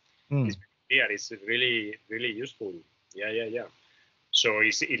 It's clear. It's really, really useful. Yeah. So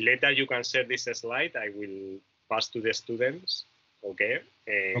it's later you can share this slide. I will pass to the students, okay?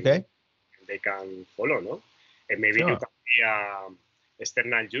 And they can follow, no? And maybe you can be an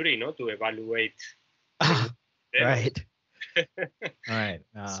external jury, no? To evaluate. Right. Right.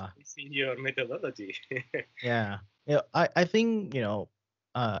 It's in your methodology. Yeah. I think,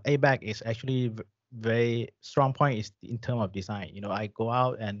 ABAC is actually very strong point is in terms of design. I go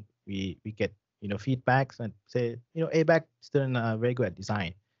out and we get, feedbacks and say, ABAC students are very good at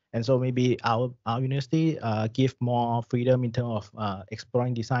design. And so maybe our university give more freedom in terms of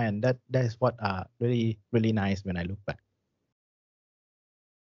exploring design. And that is what really, really nice when I look back.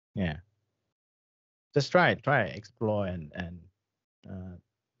 Yeah. Just try, explore and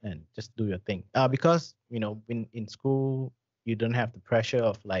just do your thing. Because in school you don't have the pressure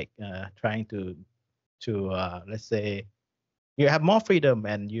of like trying to let's say you have more freedom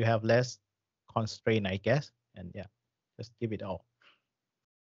and you have less constraint, I guess. And yeah, just give it all.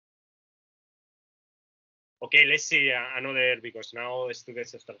 Okay, let's see another, because now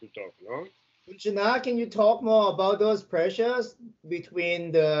students start to talk, no? Bunchana, can you talk more about those pressures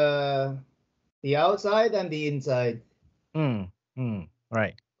between the outside and the inside?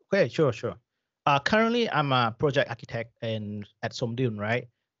 Right. Okay, sure. Currently, I'm a project architect at Somdun, right?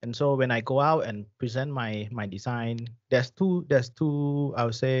 And so when I go out and present my design, there's two I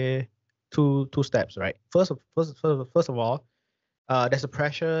would say two steps, right? First of all, there's a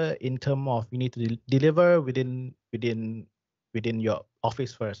pressure in terms of you need to deliver within your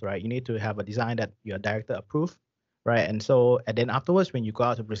office first, right? You need to have a design that your director approve, right? And then afterwards, when you go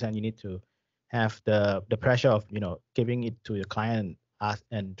out to present, you need to have the pressure of giving it to your client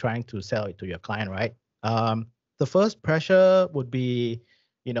and trying to sell it to your client, right? The first pressure would be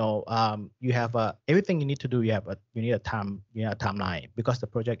you have everything you need to do. You need a timeline because the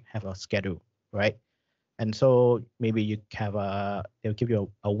project have a schedule, right? And so maybe you have they'll give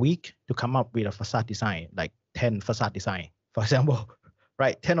you a week to come up with a facade design, like 10 facade design, for example,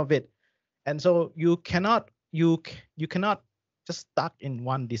 right? 10 of it. And so you cannot just stuck in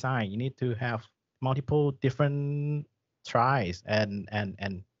one design. You need to have multiple different tries and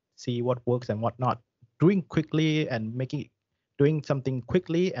see what works and what not. Doing quickly and doing something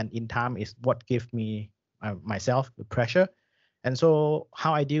quickly and in time is what gives me myself the pressure. And so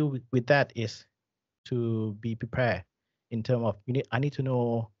how I deal with that is to be prepared in terms of I need to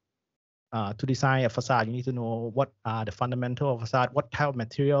know to design a facade. You need to know what are the fundamental of facade, what type of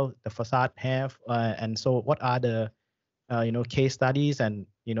material the facade have, and so what are the case studies and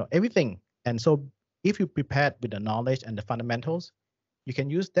everything. And so if you prepared with the knowledge and the fundamentals, you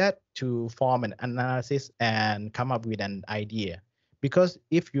can use that to form an analysis and come up with an idea. Because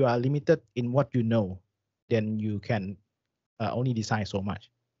if you are limited in what you know, then you can only design so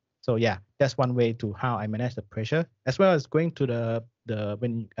much. So yeah, that's one way to how I manage the pressure, as well as going to the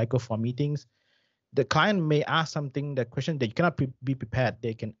when I go for meetings, the client may ask something, the question that you cannot be prepared.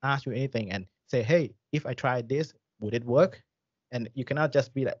 They can ask you anything and say, hey, if I try this, would it work? And you cannot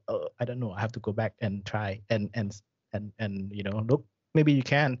just be like, oh, I don't know, I have to go back and try and look, maybe you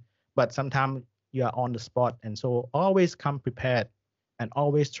can, but sometimes you are on the spot. And so always come prepared and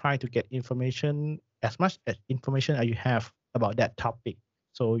always try to get information, as much information as you have about that topic.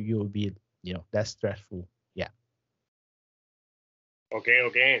 So you'll be, less stressful. Yeah.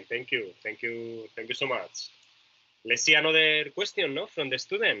 Okay. Thank you so much. Let's see another question, no, from the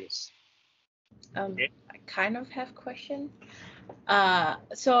students. I kind of have question.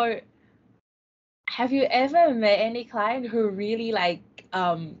 So have you ever met any client who really like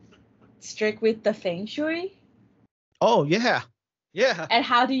strict with the feng shui? Oh yeah. And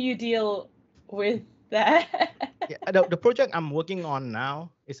how do you deal with that? Yeah, the project I'm working on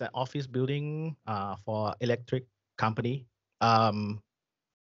now is an office building for electric company. And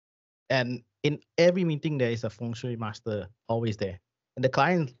in every meeting there is a feng shui master always there, and the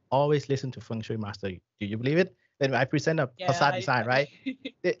client always listen to feng shui master. Do you believe it? When I present a facade design, right?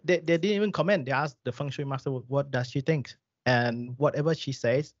 They didn't even comment. They asked the feng shui master what does she think, and whatever she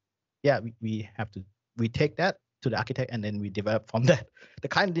says, yeah, we take that to the architect and then we develop from that. The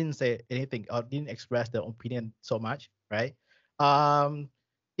client didn't say anything or didn't express their opinion so much, right?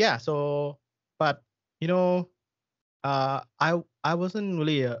 yeah, so but I wasn't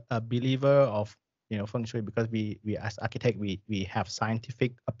really a believer of feng shui because we as architect we have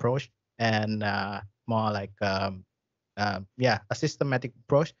scientific approach and more like a systematic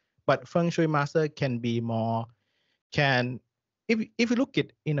approach. But feng shui master can be more if you look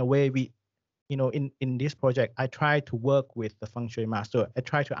at in a way in this project I try to work with the feng shui master. I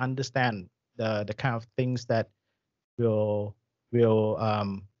try to understand the kind of things that will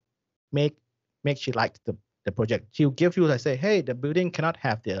make she like the project. She'll give you like say, hey, the building cannot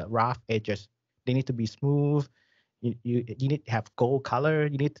have the rough edges. They need to be smooth. You need to have gold color.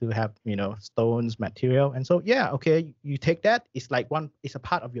 You need to have stones material. And so yeah, okay, you take that. It's like it's a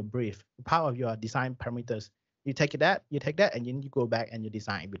part of your brief, part of your design parameters. You take that, and then you go back and you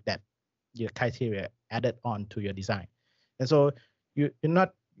design with that your criteria added on to your design. And so you're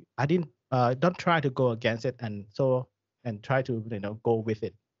not. I didn't don't try to go against it, and try to go with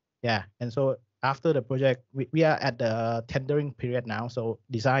it. Yeah. And so after the project, we are at the tendering period now. So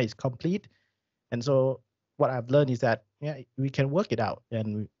design is complete. And so what I've learned is that, yeah, we can work it out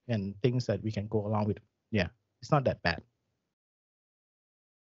and things that we can go along with. Yeah. It's not that bad.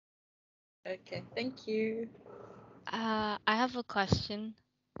 Okay. Thank you. I have a question.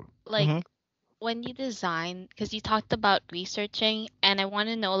 Like when you design, because you talked about researching, and I want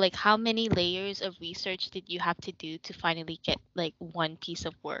to know like how many layers of research did you have to do to finally get like one piece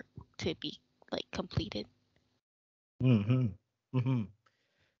of work to be like completed?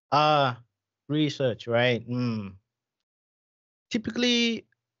 Research, right? Typically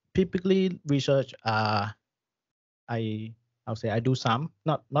research, I'll say I do some,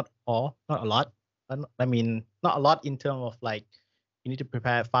 not all, not a lot. I mean, not a lot in terms of like you need to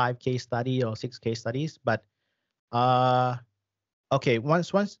prepare 5 case study or 6 case studies, but okay,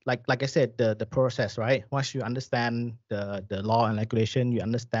 once like I said, the process, right? Once you understand the law and regulation, you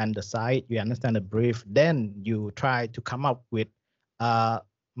understand the site, you understand the brief, then you try to come up with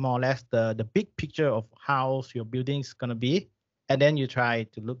more or less the big picture of how your building is gonna be, and then you try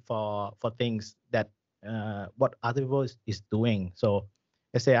to look for things that what other people is doing. So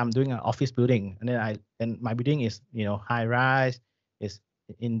let's say I'm doing an office building, and then my building is high rise, is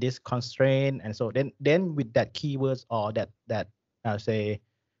in this constraint, and so then with that keywords or that say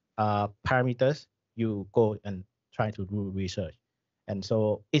parameters, you go and try to do research. And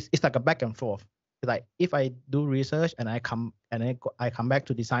so it's like a back and forth. It's like if I do research and I come back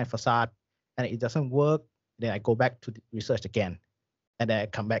to design facade and it doesn't work, then I go back to research again, and then I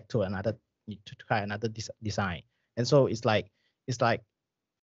come back to another to try another design. And so it's like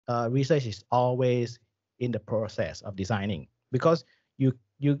research is always in the process of designing, because you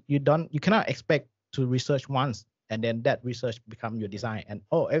cannot expect to research once and then that research become your design and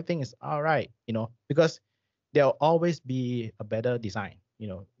everything is all right, because there'll always be a better design,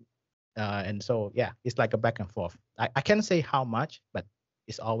 and so yeah, it's like a back and forth. I can't say how much, but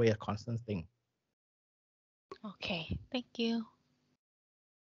it's always a constant thing. Okay, thank you.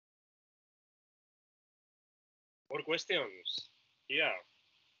 More questions here.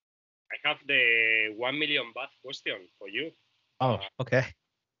 I have the 1 million baht question for you. Oh, okay.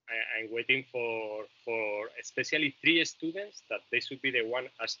 I'm waiting for especially 3 students that they should be the one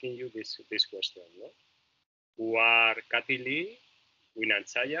asking you this question, no? Who are Kathy Lee,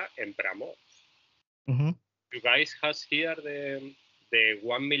 Winanchaya, and Pramod. You guys has here the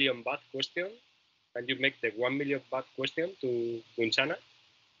 1 million baht question. Can you make the 1 million baht question to Bunchana,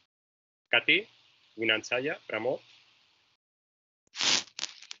 Kathy, Winanchaya, Pramod?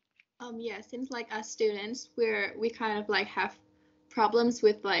 Yeah, seems like as students, we kind of like have problems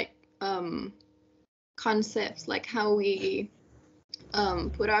with like concepts, like how we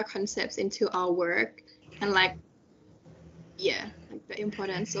put our concepts into our work, and like the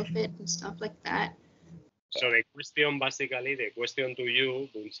importance of it and stuff like that. So the question to you,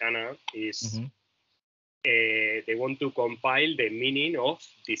 Bunchana, is they want to compile the meaning of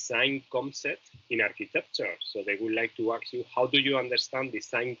design concept in architecture. So they would like to ask you, how do you understand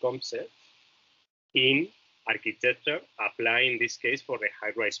design concept in architecture, apply in this case for the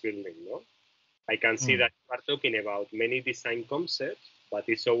high-rise building, no? I can see that you are talking about many design concepts, but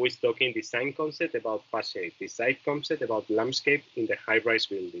it's always talking design concept about facade, design concept about landscape in the high-rise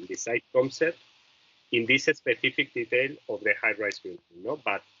building, design concept in this specific detail of the high-rise building, no?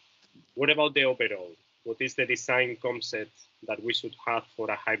 But what about the overall? What is the design concept that we should have for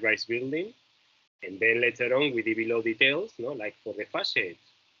a high-rise building? And then later on, we develop details, no? Like for the facade,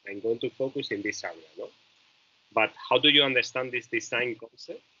 I'm going to focus in this area, no? But how do you understand this design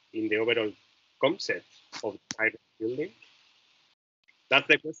concept in the overall concept of the high-rise building? That's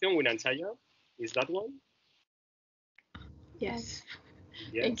the question, Winanchaya. Is that one? Yes.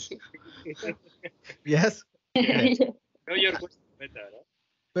 Yes. Thank you. Yes. Yeah. Know your question better.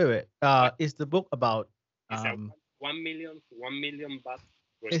 Huh? Wait. Is the book about? It's a 1 million baht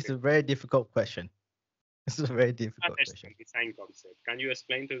It's question. a very difficult question. It's a very difficult question. Design concept. Can you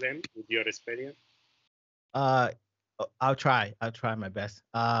explain to them with your experience? I'll try. I'll try my best.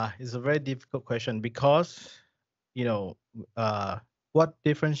 It's a very difficult question because, you know, what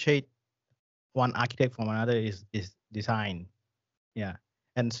differentiate one architect from another is design. Yeah,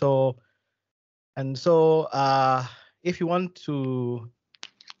 and so if you want to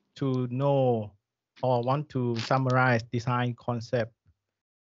know or want to summarize design concept,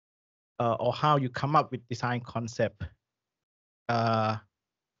 or how you come up with design concept, I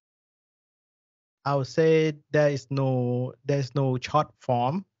would say there's no short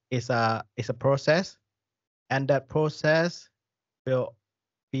form. It's a process, and that process will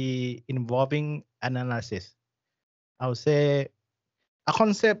be involving analysis. I would say a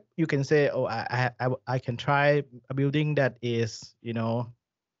concept, you can say, oh, I can try a building that is,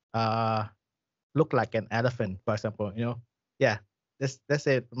 look like an elephant, for example. Yeah, let's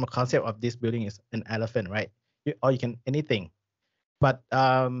say the concept of this building is an elephant, right? Or you can anything, but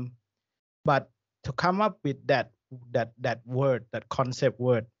to come up with that word, that concept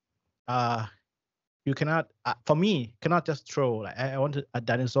word, you cannot, for me, cannot just throw like I want a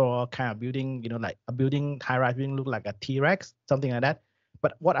dinosaur kind of building, like a building, high-rise building look like a T-Rex, something like that.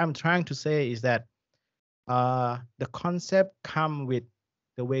 But what I'm trying to say is that the concept come with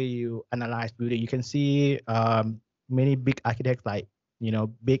the way you analyze building. You can see many big architects like,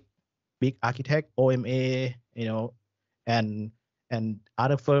 big architect, OMA, and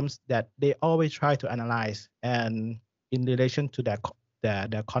other firms, that they always try to analyze and in relation to their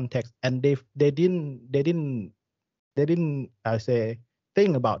context, and they didn't I say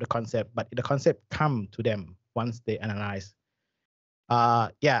think about the concept, but the concept come to them once they analyze.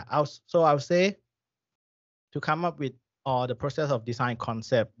 Yeah, I would say to come up with, or the process of design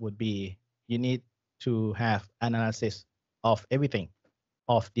concept would be, you need to have analysis of everything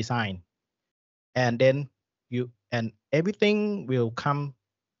of design, and then everything will come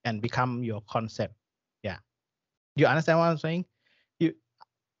and become your concept. Yeah, you understand what I'm saying?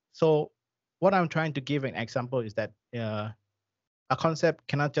 So what I'm trying to give an example is that a concept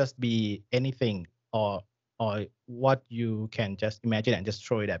cannot just be anything, or what you can just imagine and just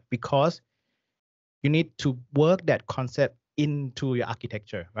throw it at, because you need to work that concept into your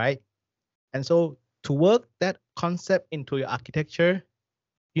architecture, right? And so to work that concept into your architecture,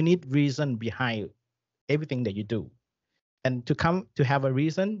 you need reason behind everything that you do. And to have a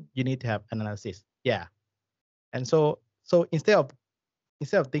reason, you need to have analysis. Yeah. And so instead of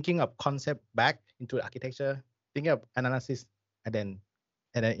thinking of concept back into architecture, thinking of analysis and then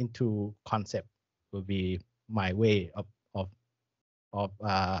into concept will be my way of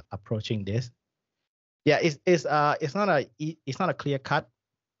approaching this. Yeah, it's not a clear cut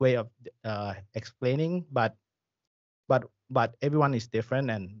way of explaining, but everyone is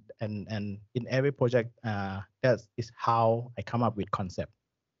different, and in every project, that is how I come up with concept.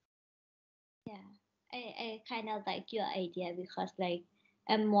 Yeah, I kind of like your idea, because like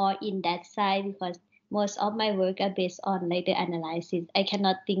I'm more in that side, because most of my work are based on like the analysis. I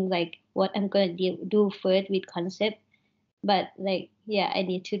cannot think like what I'm gonna do first with concept, but like yeah, I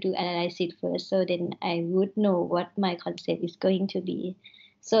need to do analysis first, so then I would know what my concept is going to be.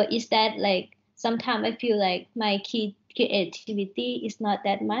 So is that like sometimes I feel like my creativity is not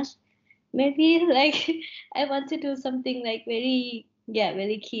that much. Maybe like I want to do something like very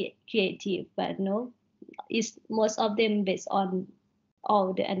creative, but no, it's most of them based on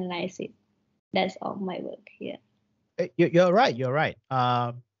all the analysis. That's all my work here. You're right. You're right.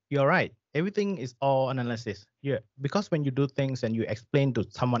 Everything is all analysis. Yeah, because when you do things and you explain to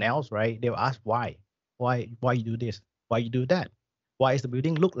someone else, right? They'll ask why you do this, why you do that, why is the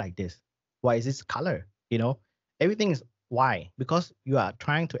building look like this, why is this color? Everything is why, because you are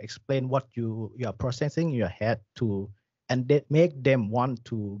trying to explain what you are processing in your head to, and that make them want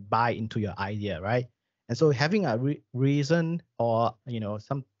to buy into your idea, right? And so having a reason, or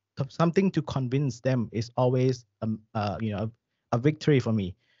something to convince them is always a victory for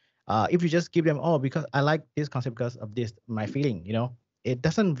me. If you just give them, oh, because I like this concept because of this, my feeling,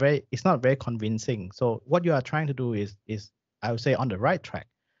 it's not very convincing. So what you are trying to do is I would say on the right track.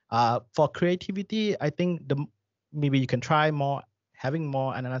 For creativity, I think maybe you can try having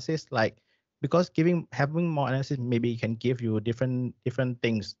more analysis, like, because having more analysis maybe can give you different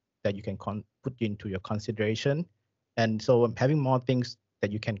things that you can put into your consideration, and so having more things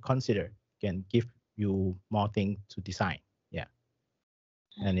that you can consider can give you more things to design. Yeah,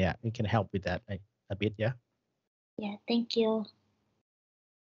 and yeah, it can help with that a bit. Yeah. Yeah, thank you.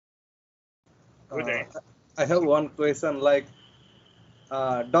 I have one question. Like,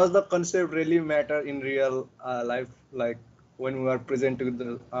 does the concept really matter in real life? Like when we are presenting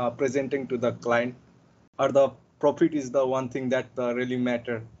to the client, or the profit is the one thing that really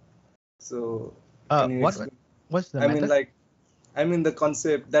matter? So can you explain? What's the I matter? mean, like, the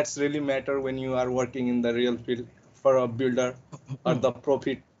concept that's really matter when you are working in the real field for a builder, or the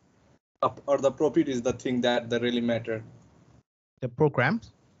profit, or the profit is the thing that really matter. The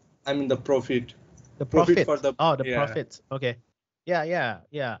programs? I mean the profit. The profit for the profits. Okay.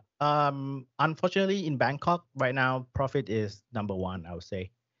 Yeah. Unfortunately, in Bangkok right now, profit is number one, I would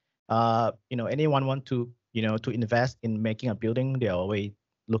say. Anyone want to invest in making a building, they're always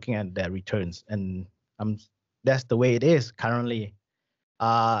looking at their returns, and that's the way it is currently.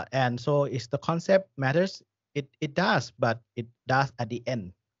 And so it's the concept matters. It does, but it does at the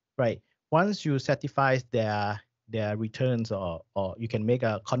end, right? Once you satisfy their returns, or you can make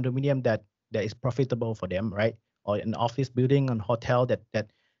a condominium that is profitable for them, right? Or an office building, and hotel that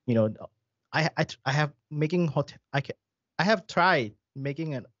I have making hotel. I have tried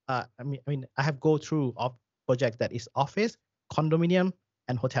making an I have go through of projects that is office, condominium,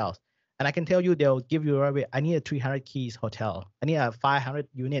 and hotels. And I can tell you, they'll give you I need a 300 keys hotel. I need a 500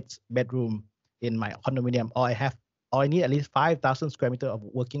 units bedroom in my condominium, or I need at least 5,000 square meter of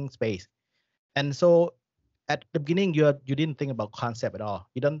working space. And so at the beginning, you didn't think about concept at all.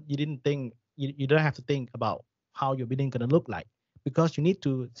 You don't have to think about how your building gonna look like, because you need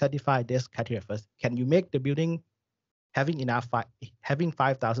to satisfy this criteria first. Can you make the building having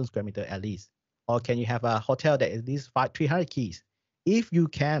 5,000 square meter at least, or can you have a hotel that is at least 300 keys? If you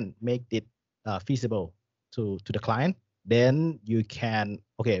can make it feasible to the client, then you can,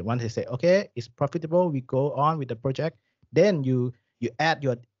 once they say, it's profitable, we go on with the project. Then you add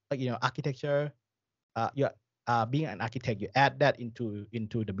your architecture, being an architect, you add that into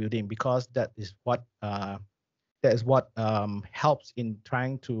the building, because that is what helps in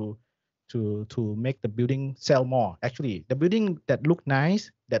trying to make the building sell more. Actually, the building that look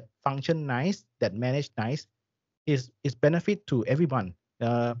nice, that function nice, that manage nice, is benefit to everyone.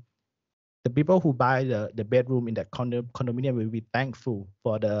 The people who buy the bedroom in that condominium will be thankful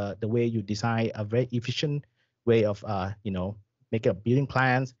for the way you design a very efficient way of making building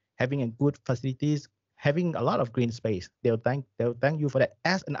plans, having a good facilities, having a lot of green space. They'll thank you for that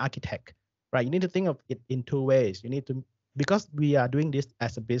as an architect, right? You need to think of it in two ways. You need to, because we are doing this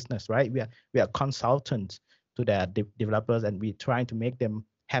as a business, right? We are consultants to the developers, and we're trying to make them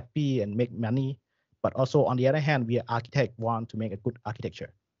happy and make money. But also on the other hand, we are architect, want to make a good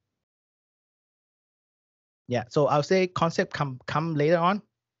architecture. Yeah, so I'll say concept come later on,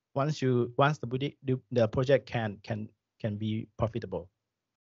 once the project can be profitable.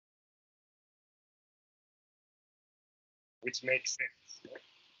 Which makes sense,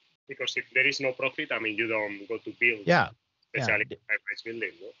 because if there is no profit, I mean, you don't go to build. Especially high-rise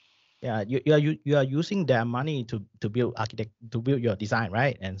building. No? Yeah, you are using their money to build your design,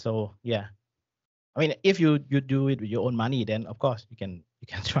 right? And so I mean, if you do it with your own money, then of course you can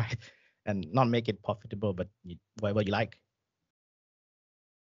try and not make it profitable, but whatever you like.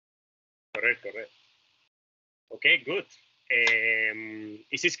 Correct. Okay, good.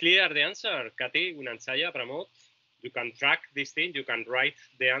 Is this clear, the answer, Kati, Gunansaya, Pramod? You can track this thing, you can write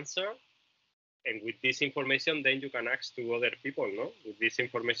the answer, and with this information, then you can ask to other people, no? With this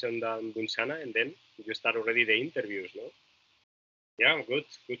information done, Bunchana, and then you start already the interviews, no? Yeah, good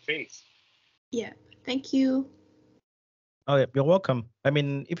things. Yeah, thank you. Oh, yeah, you're welcome. I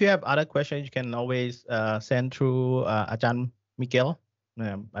mean, if you have other questions, you can always send through Ajahn Miguel.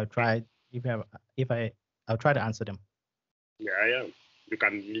 I'll try I'll try to answer them. Yeah. You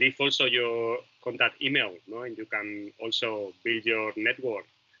can leave also your contact email, no, and you can also build your network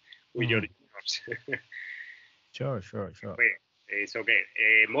with your jobs. Sure. Okay. It's okay.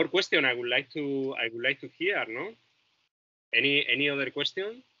 More question I would like to hear, no? Any other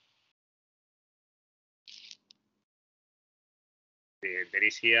question? There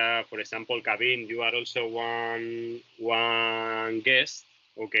is here, for example, Kavin, you are also one guest,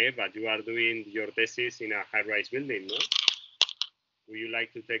 okay, but you are doing your thesis in a high-rise building, no? Would you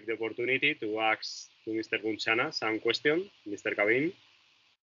like to take the opportunity to ask to Mr. Bunchana some question, Mr. Kavin?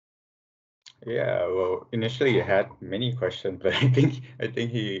 Yeah, well, initially you had many questions, but I think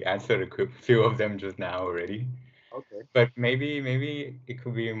he answered a few of them just now already. Okay. But maybe it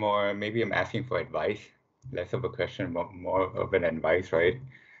could be more. Maybe I'm asking for advice, less of a question, but more of an advice, right?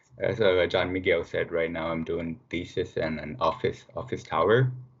 As John Miguel said, right now I'm doing thesis and an office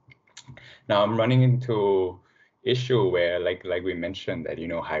tower. Now I'm running into issue where, like we mentioned, that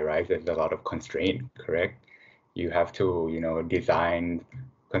high rise, there's a lot of constraint, correct? You have to design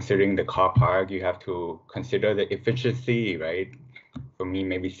considering the car park, you have to consider the efficiency, right? For me,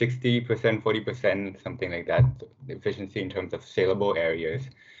 maybe 60%, 40%, something like that, the efficiency in terms of saleable areas.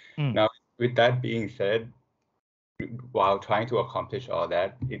 Now, with that being said, while trying to accomplish all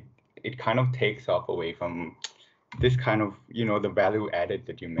that, it kind of takes off away from this kind of, the value added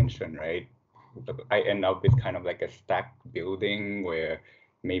that you mentioned, right? I end up with kind of like a stacked building where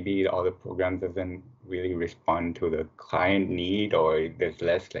maybe all the programs doesn't really respond to the client need, or there's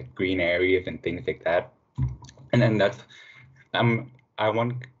less like green areas and things like that. And then I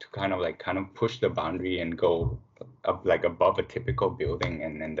want to kind of push the boundary and go up like above a typical building,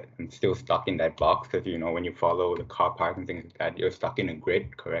 and I'm still stuck in that box, because when you follow the car park and things like that, you're stuck in a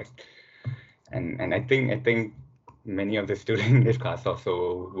grid, correct? And I think many of the students in this class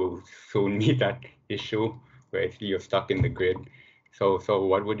also will soon meet that issue where you're stuck in the grid. So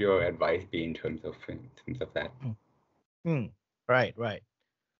what would your advice be in terms of that? Right.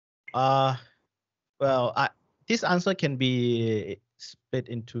 Well, this answer can be split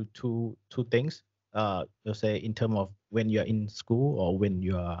into two things. You'll say in terms of when you're in school or when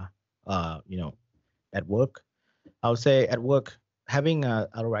you are, at work. I would say at work, having a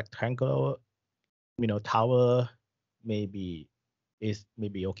rectangular, tower maybe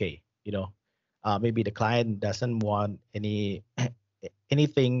okay. Maybe the client doesn't want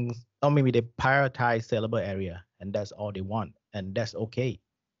anything, or maybe they prioritize sellable area, and that's all they want, and that's okay.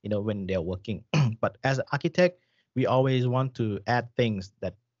 When they're working. But as an architect, we always want to add things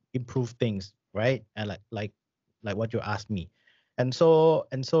that improve things, right? And like what you asked me. And so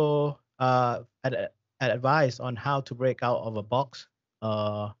an advice on how to break out of a box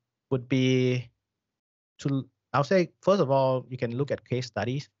would be I'll say, first of all, you can look at case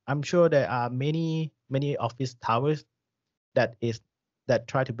studies. I'm sure there are many office towers that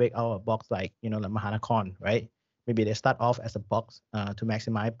try to break out a box, like like Mahanakhon, right? Maybe they start off as a box to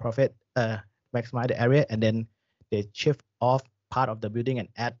maximize profit, maximize the area, and then they shift off part of the building and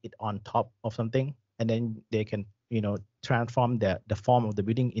add it on top of something, and then they can transform the form of the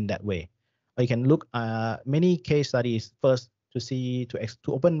building in that way. Or you can look many case studies first to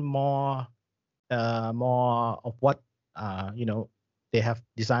open more of what they have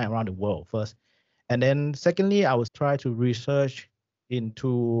designed around the world first, and then secondly, I would try to research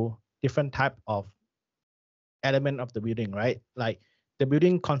into different type of element of the building, right? Like the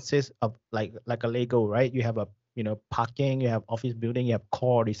building consists of like a Lego, right? You have a parking, you have office building, you have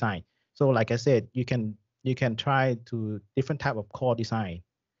core design. So like I said, you can try to different type of core design.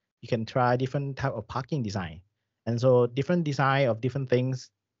 You can try different type of parking design, and so different design of different things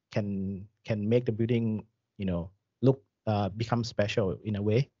can make the building look become special in a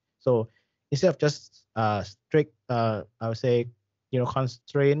way. So instead of just strict, I would say,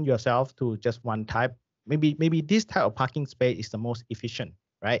 constrain yourself to just one type. Maybe this type of parking space is the most efficient,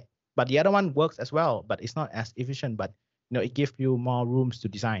 right? But the other one works as well, but it's not as efficient. But it gives you more rooms to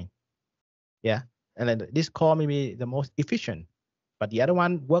design. Yeah, and then this core may be the most efficient, but the other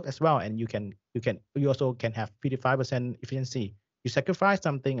one work as well, and you also can have 55% efficiency. You sacrifice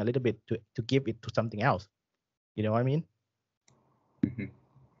something a little bit to give it to something else. You know what I mean? Mm-hmm.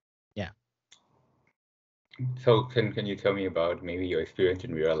 Yeah. So can you tell me about maybe your experience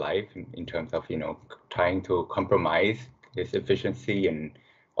in real life in terms of trying to compromise this efficiency and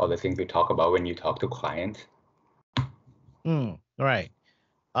all the things we talk about when you talk to clients? Right.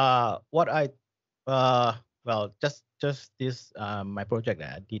 What I well, just this my project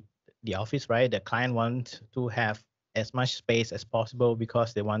that I did, the office, right? The client wants to have as much space as possible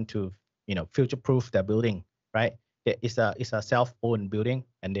because they want to future-proof their building, right? It's a self-owned building,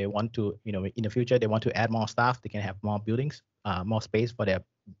 and they want to in the future they want to add more staff. They can have more buildings, more space for their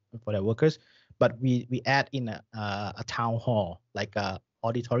workers. But we add in a town hall, like a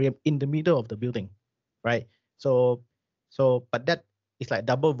auditorium in the middle of the building, right? So but that is like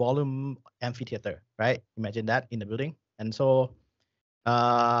double volume amphitheater, right? Imagine that in the building. And so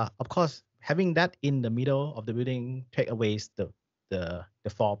of course, having that in the middle of the building take away the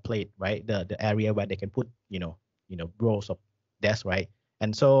floor plate, right? The area where they can put rows of desks, right?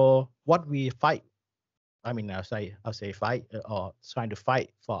 And so what we fight, I'll say fight, or trying to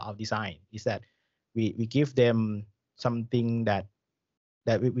fight for our design, is that we give them something that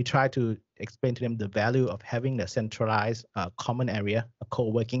we try to explain to them the value of having the centralized common area, a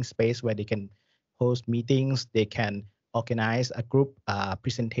co-working space where they can host meetings, they can organize a group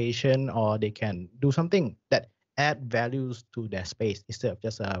presentation, or they can do something that add values to their space instead of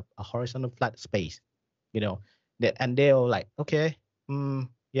just a horizontal flat space, and they'll like, okay,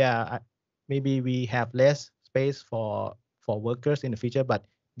 yeah, maybe we have less space for workers in the future, but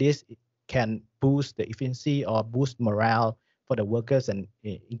this can boost the efficiency or boost morale for the workers and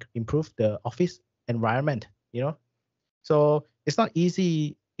improve the office environment, so it's not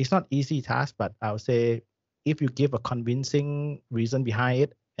easy task, but I would say if you give a convincing reason behind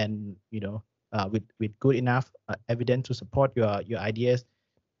it, and with good enough evidence to support your ideas,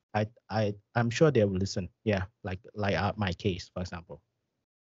 I'm sure they will listen. Yeah, like my case, for example.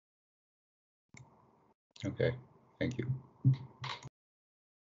 Okay, thank you.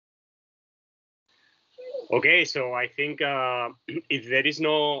 Okay, so I think if there is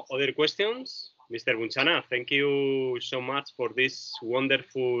no other questions, Mr. Bunchana, thank you so much for this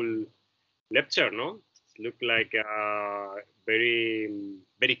wonderful lecture. No, it looked like very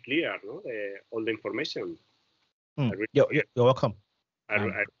very clear. No, all the information. You're welcome. I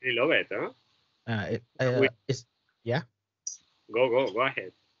really love it. Huh? It's yeah. Go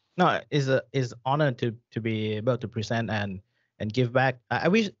ahead. No, it's honor to be able to present and give back. I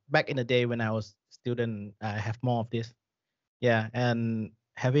wish back in the day when I was student, I have more of this. Yeah, and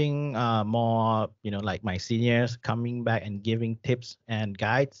having more, like my seniors coming back and giving tips and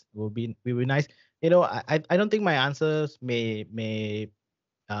guides will be nice. I don't think my answers may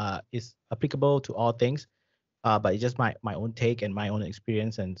is applicable to all things, but it's just my own take and my own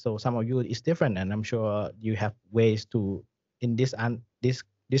experience. And so some of you is different, and I'm sure you have ways to in this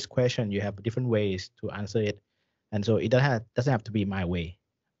question you have different ways to answer it, and so it doesn't have to be my way.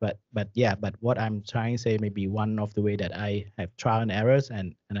 But what I'm trying to say, maybe one of the way that I have trial and errors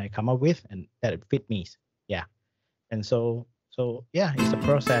and I come up with, and that it fit me. Yeah, and so yeah, it's a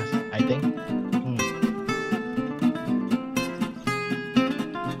process, I think.